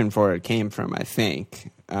motivation for it came from, I think.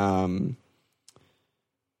 To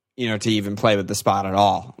even play with the spot at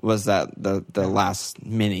all was that the last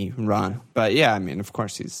mini run. But yeah, I mean, of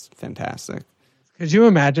course he's fantastic. Could you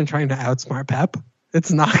imagine trying to outsmart Pep?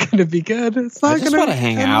 It's not going to be good. I just want to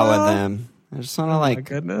hang out with him. I just want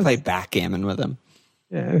to play backgammon with him.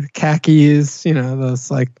 khakis,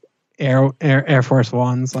 those like Air Force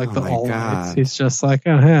Ones, like the all whites. He's just like,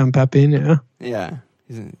 oh, hey, I'm Pepino. Yeah.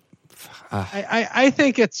 I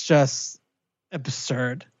think it's just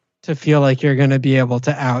absurd to feel like you're going to be able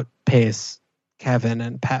to outpace Kevin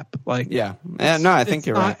and Pep. Like, no, I think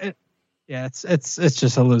you're right. It's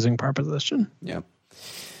just a losing proposition. Yep.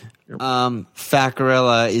 Fat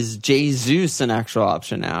Gorilla, is Jesus an actual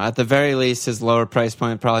option now? At the very least, his lower price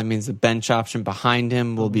point probably means the bench option behind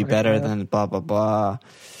him will be better than blah, blah, blah.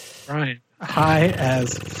 Right. High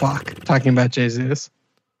as fuck talking about Jesus.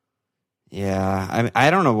 Yeah. I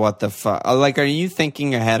don't know what the fuck. Like, are you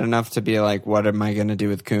thinking ahead enough to be like, what am I going to do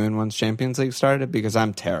with Kuhn once Champions League started? Because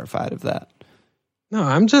I'm terrified of that. No,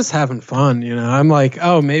 I'm just having fun. I'm like,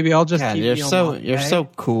 oh, maybe I'll just keep you're so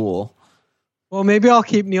cool. Well, maybe I'll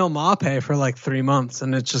keep Neil Maupay for like 3 months,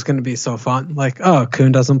 and it's just going to be so fun. Like, oh,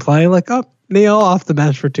 Kuhn doesn't play. Like, oh, Neil off the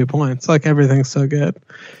bench for 2 points. Like, everything's so good.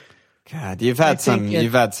 God, you've had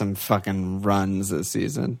some fucking runs this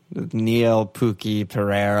season. Neil, Pookie,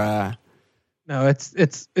 Pereira. No,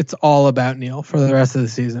 it's all about Neil for the rest of the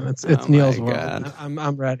season. It's Neil's world.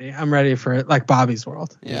 I'm ready. I'm ready for it. Like Bobby's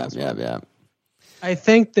world. Yeah. I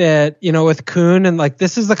think that, with Kuhn, and like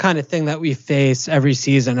this is the kind of thing that we face every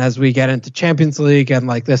season as we get into Champions League and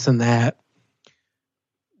like this and that.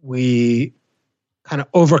 We kind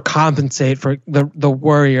of overcompensate for the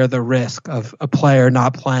worry or the risk of a player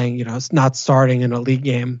not playing, not starting in a league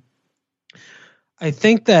game. I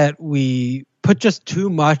think that we put just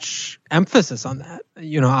too much emphasis on that.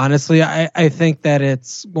 Honestly, I think that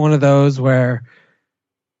it's one of those where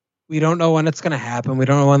we don't know when it's going to happen. We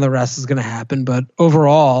don't know when the rest is going to happen. But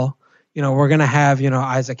overall, we're going to have,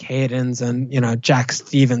 Isaac Hayden's and, Jack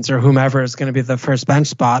Stevens or whomever is going to be the first bench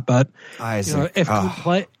spot. But, Isaac, if Kuhn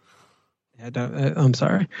play, I'm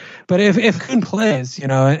sorry. But if Kuhn plays,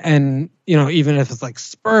 and, even if it's like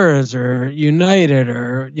Spurs or United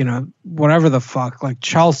or, whatever the fuck, like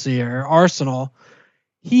Chelsea or Arsenal,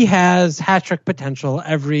 he has hat-trick potential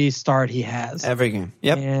every start he has. Every game.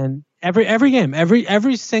 Yep. And every game,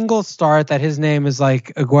 every single start that his name is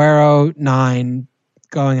like Aguero 9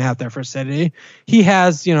 going out there for City, he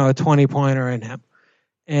has, a 20-pointer in him.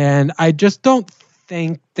 And I just don't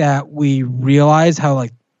think that we realize how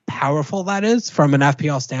like powerful that is from an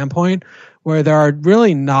FPL standpoint, where there are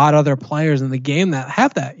really not other players in the game that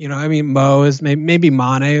have that. Mo is maybe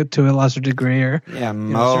Mane to a lesser degree, or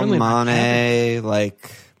Mo, Mane.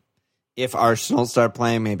 Like if Arsenal start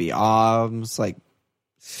playing, maybe Obbs. Like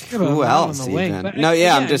who else? Even?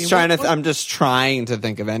 I'm just trying to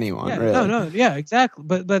think of anyone. Yeah, really. Exactly.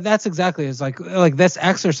 But that's exactly it's like this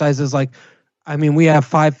exercise is like. We have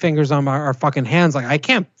 5 fingers on our fucking hands. Like I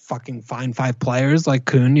can't fucking find 5 players like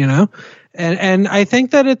Kuhn, and I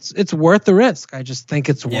think that it's worth the risk. I just think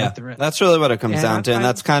it's worth the risk. That's really what it comes down to, and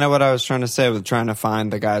that's kind of what I was trying to say with trying to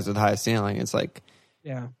find the guys with high ceiling. It's like,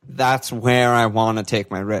 that's where I want to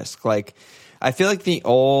take my risk. Like, I feel like we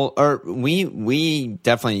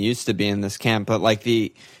definitely used to be in this camp, but like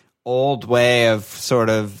the old way of sort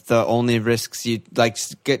of the only risks you like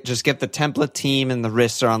get the template team and the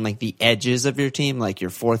risks are on like the edges of your team, like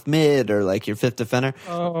your 4th mid or like your 5th defender.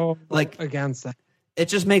 Oh, like against that. It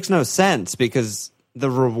just makes no sense because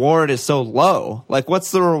the reward is so low. Like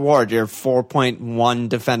what's the reward? Your 4.1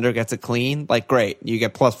 defender gets a clean? Like great, you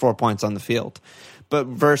get plus 4 points on the field. But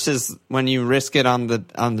versus when you risk it on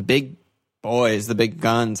the big boys, the big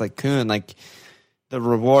guns like Kuhn, like the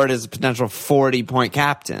reward is a potential 40-point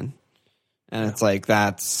captain. And it's like,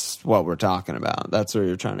 that's what we're talking about. That's what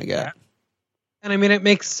you're trying to get. And it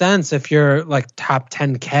makes sense if you're like top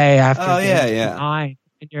 10K after 9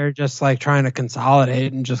 and you're just like trying to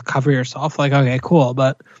consolidate and just cover yourself. Like, okay, cool.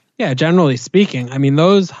 But yeah, generally speaking,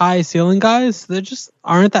 those high ceiling guys, there just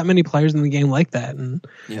aren't that many players in the game like that. And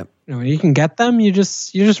when you can get them, you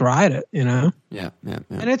just ride it, Yeah.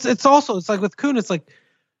 And it's also, it's like with Kuhn, it's like,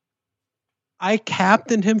 I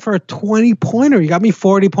captained him for a 20-pointer. He got me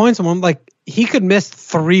 40 points. And I'm like, he could miss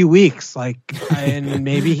 3 weeks. Like, and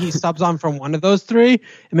maybe he subs on from one of those 3, and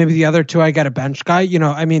maybe the other 2 I got a bench guy.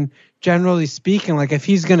 Generally speaking, like if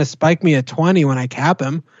he's going to spike me a 20 when I cap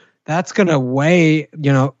him, that's going to way,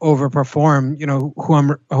 overperform, who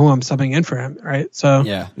I'm subbing in for him. Right. So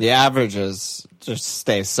yeah, the averages just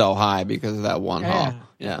stay so high because of that one haul.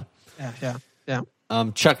 Yeah.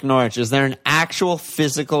 Chuck Norwich, is there an actual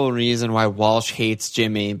physical reason why Walsh hates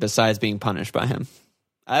Jimmy besides being punished by him?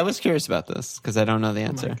 I was curious about this because I don't know the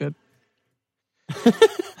answer.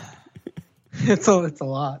 It's a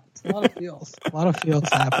lot. It's a lot of feels. A lot of feels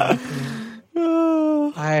happening.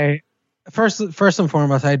 I first and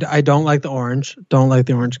foremost, I don't like the orange. Don't like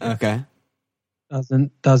the orange. Okay.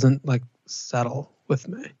 Doesn't like settle with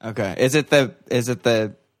me. Okay. Is it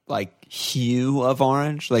the like hue of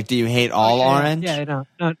orange? Like, do you hate all orange? Yeah,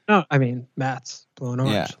 no. I mean, Matt's blue and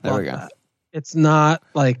orange. Yeah, there we go. That. It's not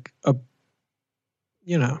like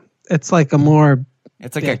it's like a more.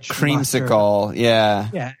 It's like a creamsicle. Mustard. Yeah.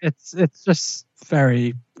 Yeah, it's just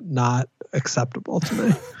very not acceptable to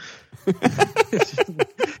me.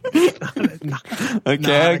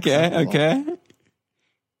 Okay.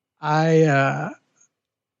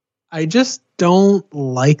 I just don't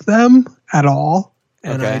like them at all.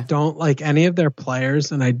 And I don't like any of their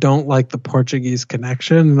players, and I don't like the Portuguese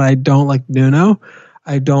connection, and I don't like Nuno.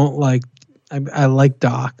 I like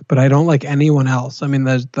Doc, but I don't like anyone else. I mean,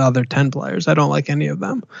 there's the other 10 players. I don't like any of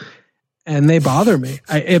them. And they bother me.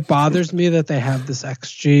 It bothers me that they have this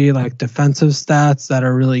XG, like defensive stats that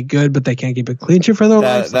are really good, but they can't keep a clean sheet for their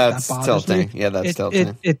lives. That's tilting. Yeah, that's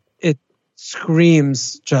tilting. It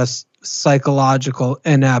screams just psychological,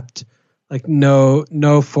 inept, like no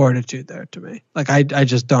fortitude there to me. Like I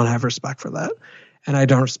just don't have respect for that, and I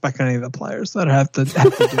don't respect any of the players that have to do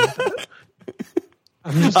that.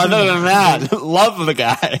 Other than that, love the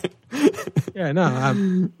guy. Yeah, no,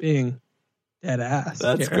 I'm being dead ass.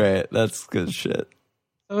 That's great. That's good shit.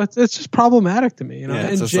 So it's just problematic to me, Yeah,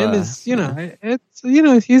 and Jim is,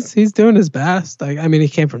 he's doing his best. Like, I mean, he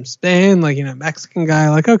came from Spain, like, Mexican guy.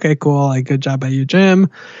 Like, okay, cool. Like, good job by you, Jim.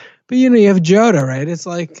 But you have Jota, right? It's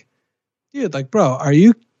like, dude, like, bro, are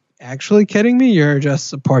you actually kidding me? You're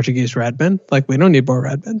just a Portuguese Redmond. Like, we don't need more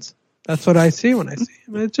Redmonds. That's what I see when I see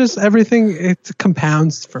him. It's just everything. It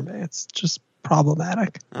compounds for me. It's just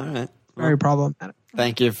problematic. All right. Very problematic.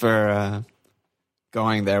 Thank you for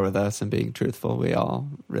going there with us and being truthful. We all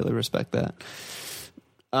really respect that.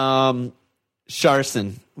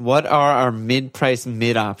 Sharson, what are our mid-price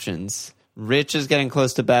mid options? Rich is getting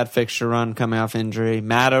close to bad fixture run coming off injury.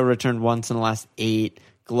 Matto returned once in the last 8.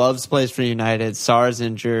 Gloves plays for United. Sarr's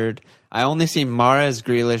injured. I only see Mahrez,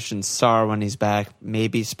 Grealish, and Sarr when he's back.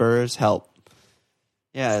 Maybe Spurs help.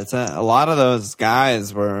 Yeah, it's a lot of those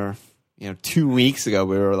guys were, 2 weeks ago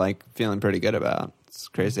we were like feeling pretty good about. It's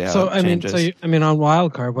crazy how it changes. On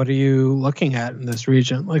wildcard, what are you looking at in this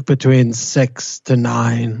region? Like between 6 to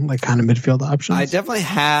 9, like kind of midfield options? I definitely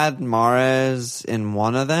had Mahrez in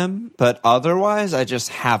one of them, but otherwise I just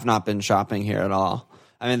have not been shopping here at all.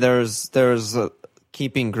 I mean, there's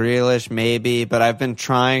keeping Grealish maybe, but I've been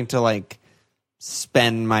trying to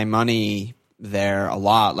spend my money there a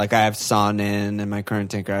lot. Like I have Son in my current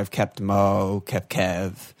tinker. I've kept Mo, kept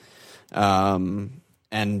Kev,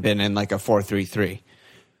 and been in like a 4-3-3.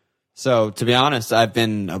 So to be honest, I've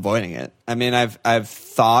been avoiding it. I mean, I've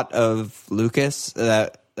thought of Lucas.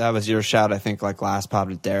 That was your shout, I think, like last pod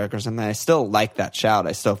with Derek or something. I still like that shout.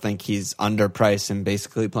 I still think he's underpriced and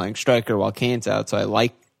basically playing striker while Kane's out. So I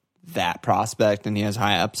like that prospect, and he has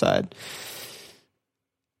high upside.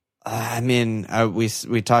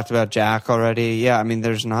 We talked about Jack already. Yeah, I mean,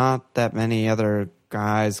 there's not that many other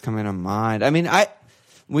guys coming to mind. I mean,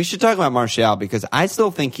 we should talk about Martial because I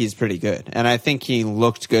still think he's pretty good, and I think he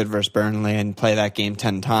looked good versus Burnley and play that game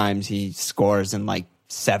 10 times. He scores in like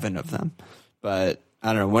 7 of them. But I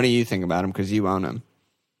don't know. What do you think about him? Because you own him.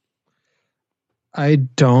 I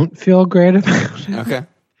don't feel great about him. Okay.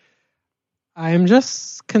 I'm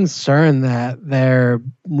just concerned that they're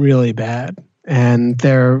really bad, and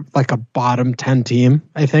they're like a bottom 10 team,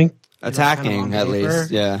 I think. Attacking, at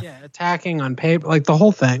least, yeah. Yeah, attacking on paper, like the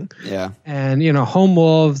whole thing. Yeah. And, home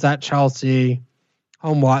Wolves at Chelsea,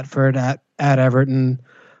 home Watford at Everton,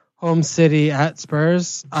 home City at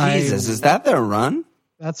Spurs. Jesus, is that their run?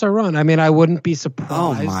 That's a run. I mean, I wouldn't be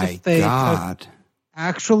surprised if they took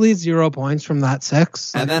actually 0 points from that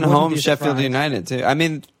 6. And then home Sheffield United, too. I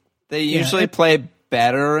mean, they usually play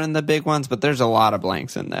better in the big ones, but there's a lot of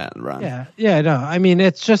blanks in that run. Yeah, no. I mean,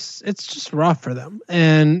 it's just rough for them.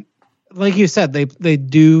 And like you said, they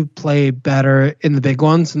do play better in the big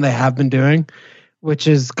ones, and they have been doing, which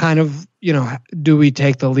is kind of, do we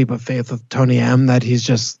take the leap of faith with Tony M that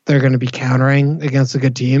they're going to be countering against the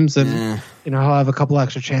good teams, and he'll have a couple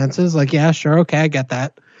extra chances. Like, yeah, sure, okay, I get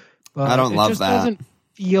that. But I don't love that. It doesn't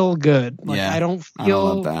feel good. Like, I don't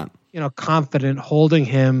feel love that. Confident holding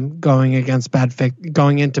him going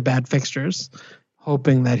into bad fixtures,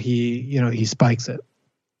 hoping that he spikes it.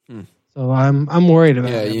 So I'm worried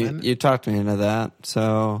about it. Yeah, you talked me into that.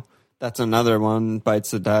 So that's another one,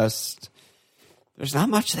 bites the dust. There's not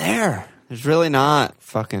much there. There's really not.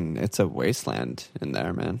 It's a wasteland in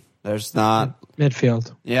there, man. There's not.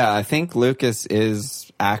 Midfield. Yeah, I think Lucas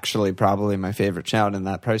is actually probably my favorite shout in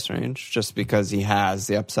that price range, just because he has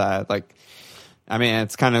the upside. Like, I mean,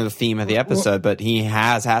 it's kind of the theme of the episode, but he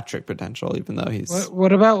has hat-trick potential, even though he's...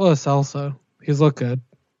 What about Lo Celso? He's looked good.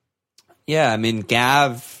 Yeah, I mean,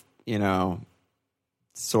 Gav,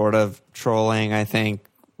 sort of trolling, I think,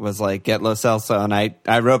 was like, get Lo Celso. And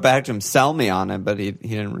I wrote back to him, sell me on it, but he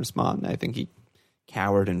didn't respond. I think he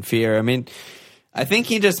cowered in fear. I mean, I think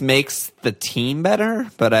he just makes the team better,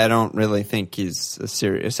 but I don't really think he's a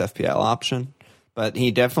serious FPL option. But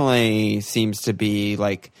he definitely seems to be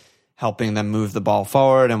like helping them move the ball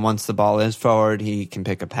forward, and once the ball is forward, he can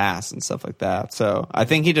pick a pass and stuff like that. So I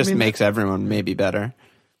think he just makes everyone maybe better.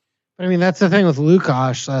 But I mean, that's the thing with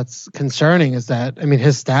Lukasz that's concerning is that, I mean,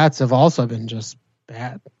 his stats have also been just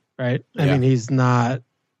bad, right? I mean, he's not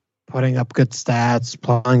putting up good stats,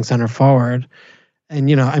 playing center forward.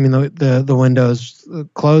 And, I mean, the window's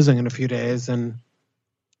closing in a few days and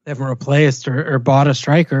they haven't replaced or bought a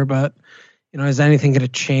striker, but is anything going to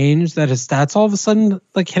change that his stats all of a sudden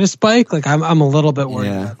like hit a spike? Like I'm a little bit worried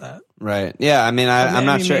about that. Right. Yeah. I mean, I'm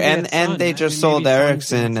not sure. And they just sold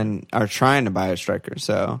Eriksen and are trying to buy a striker.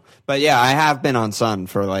 So, but yeah, I have been on Son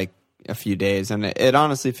for like a few days and it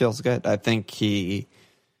honestly feels good. I think he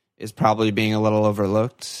is probably being a little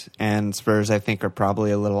overlooked, and Spurs I think are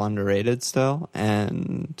probably a little underrated still,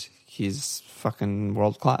 and he's fucking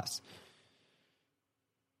world class.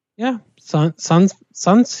 Yeah. Son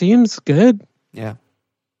seems good. Yeah.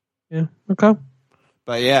 Yeah. Okay.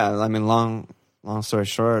 But yeah, I mean, long story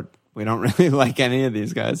short, we don't really like any of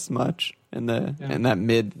these guys much in that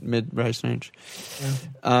mid price range.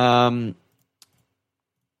 Yeah.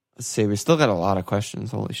 Let's see. We still got a lot of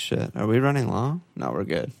questions. Holy shit! Are we running long? No, we're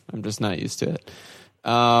good. I'm just not used to it.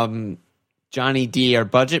 Johnny D, are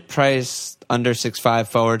budget price under 6.5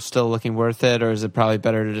 forward still looking worth it, or is it probably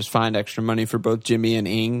better to just find extra money for both Jimmy and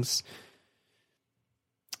Ings?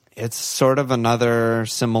 It's sort of another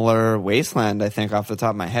similar wasteland, I think, off the top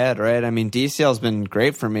of my head, right? I mean, DCL's been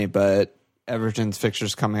great for me, but Everton's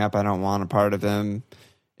fixtures coming up, I don't want a part of him.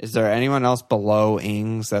 Is there anyone else below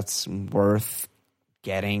Ings that's worth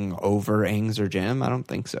getting over Ings or Jim? I don't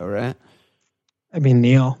think so, right? I mean,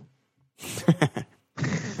 Neil.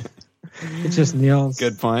 It's just Neil's.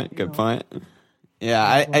 Good point.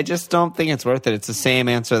 Yeah, I just don't think it's worth it. It's the same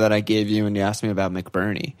answer that I gave you when you asked me about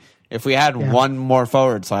McBurney. If we had one more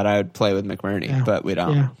forward slot, I would play with McBurney, but we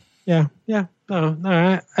don't. Yeah.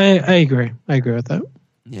 No, I agree. I agree with that.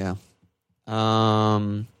 Yeah.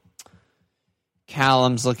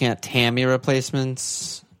 Callum's looking at Tammy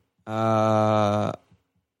replacements. He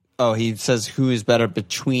says who is better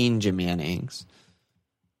between Jimmy and Ings.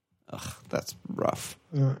 Ugh, that's rough.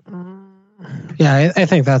 Yeah, I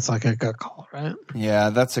think that's like a good call, right?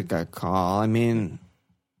 Yeah, that's a good call. I mean,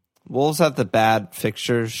 Wolves have the bad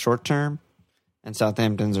fixtures short term, and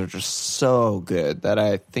Southampton's are just so good that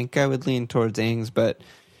I think I would lean towards Ings, but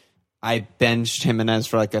I benched Jimenez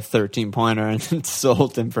for like a 13-pointer and then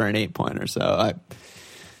sold him for an 8-pointer. So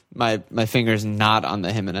my finger's not on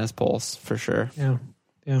the Jimenez pulse for sure.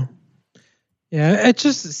 Yeah. It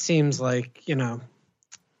just seems like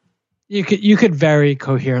you could very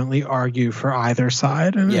coherently argue for either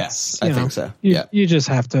side, and yes, I think so. You just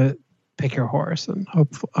have to pick your horse, and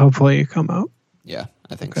hopefully you come out. Yeah,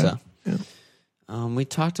 I think so. Yeah. We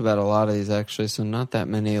talked about a lot of these actually, so not that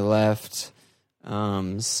many left.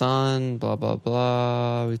 Son, blah blah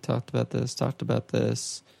blah. We talked about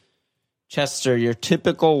this. Chester, your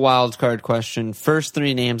typical wild card question: first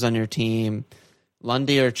 3 names on your team.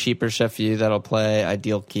 Lundy or cheaper Sheffield that'll play,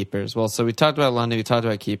 ideal keepers. Well, so we talked about Lundy, we talked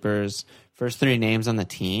about keepers. First 3 names on the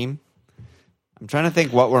team. I'm trying to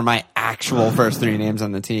think what were my actual first 3 names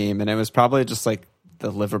on the team, and it was probably just like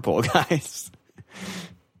the Liverpool guys.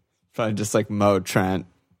 Probably just like Mo, Trent,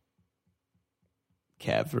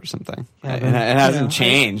 Kev or something. It hasn't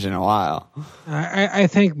changed in a while. I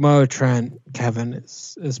think Mo, Trent, Kevin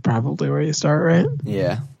is probably where you start, right?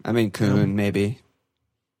 Yeah. I mean, Kuhn, maybe.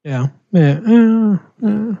 Yeah.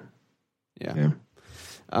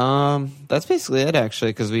 That's basically it,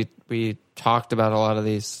 actually, because we talked about a lot of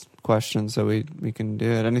these questions, so we can do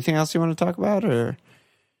it. Anything else you want to talk about, or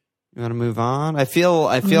you want to move on? I feel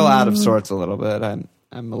out of sorts a little bit.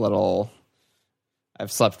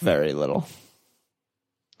 I've slept very little.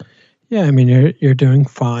 Yeah, I mean you're doing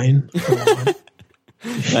fine.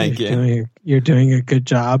 Thank you. You're doing a good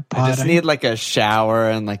job potting. I just need like a shower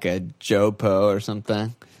and like a Jopo or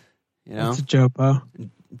something. It's a Jopo.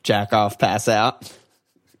 Jack off, pass out.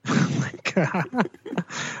 Oh my god.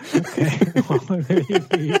 Okay. Well,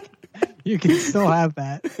 you can still have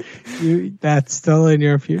that. That's still in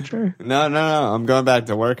your future? No. I'm going back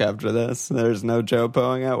to work after this. There's no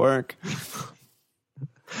Jopoing at work.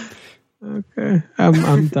 Okay.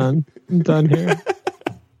 I'm done. I'm done here.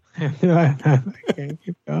 I can't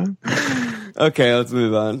keep going. Okay, let's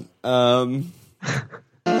move on.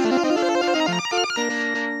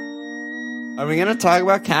 Are we going to talk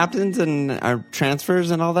about captains and our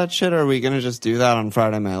transfers and all that shit, or are we going to just do that on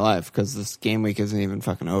Friday Night Live? Because this game week isn't even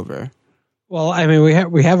fucking over. Well, I mean,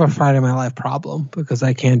 we have a Friday Night Live problem because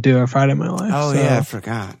I can't do a Friday Night Live. Oh, yeah, I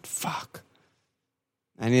forgot. Fuck.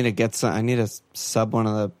 I need to sub one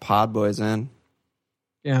of the pod boys in.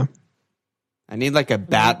 Yeah. I need like a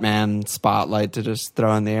Batman spotlight to just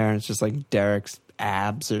throw in the air. It's just like Derek's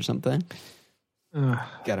abs or something.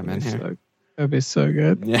 Get him in here. That'd be so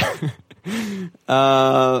good. Yeah.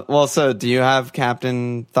 Well, so do you have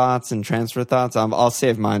captain thoughts and transfer thoughts? I'll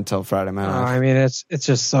save mine till Friday night. I mean, it's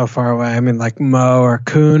just so far away. I mean, like Mo or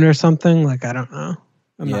Kuhn or something. Like, I don't know.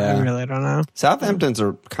 I really don't know. Southampton's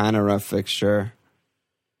a kind of rough fixture.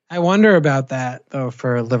 I wonder about that though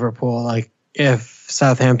for Liverpool. Like, if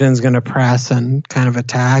Southampton's going to press and kind of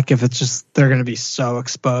attack, if it's just they're going to be so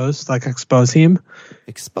exposed, like expose him,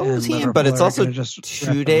 but it's also just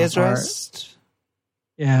 2 days rest.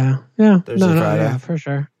 Yeah. For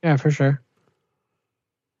sure.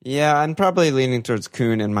 Yeah, I'm probably leaning towards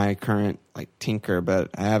Kuhn in my current like tinker, but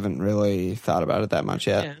I haven't really thought about it that much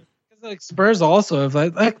yet. Yeah, because like Spurs also have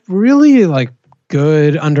like really like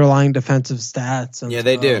good underlying defensive stats. And yeah,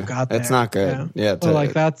 they do. It's not good. Yeah, so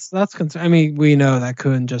like that's concern. I mean, we know that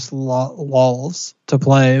Kuhn just lulls to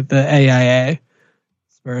play the AIA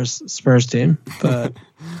Spurs team, but.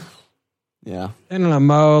 Yeah. I don't know,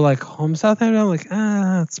 Mo, like home Southampton, I'm like,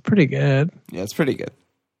 it's pretty good. Yeah, it's pretty good.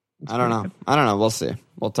 I don't know. We'll see.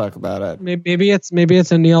 We'll talk about it. Maybe it's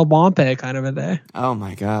a Neil Pompey kind of a day. Oh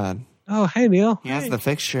my God. Oh, hey Neil. He has the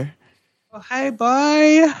fixture. Oh, hey,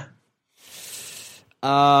 bye.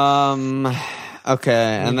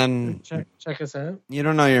 Okay, and then check us out. You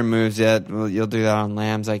don't know your moves yet. Well, you'll do that on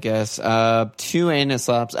Lambs, I guess. 2 anus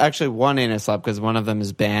slaps. Actually, 1 anus slap because one of them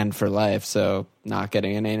is banned for life, so not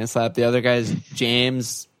getting an anus slap. The other guy is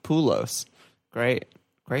James Poulos. Great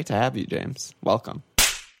to have you, James. Welcome.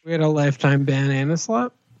 We had a lifetime ban anus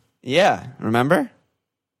slap. Yeah, remember?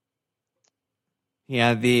 He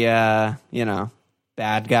had the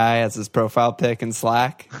bad guy as his profile pic in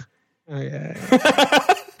Slack. Oh yeah.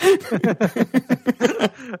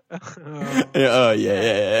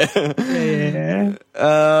 Yeah.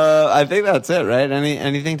 I think that's it, right?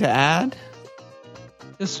 Anything to add?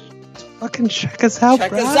 Just fucking check us out,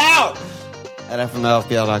 Check us out! At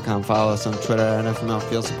FMLFPL.com. Follow us on Twitter at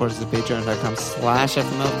FMLFPL. Support us at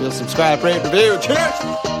Patreon.com/FMLFPL. Subscribe, rate, review.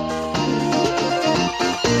 Cheers!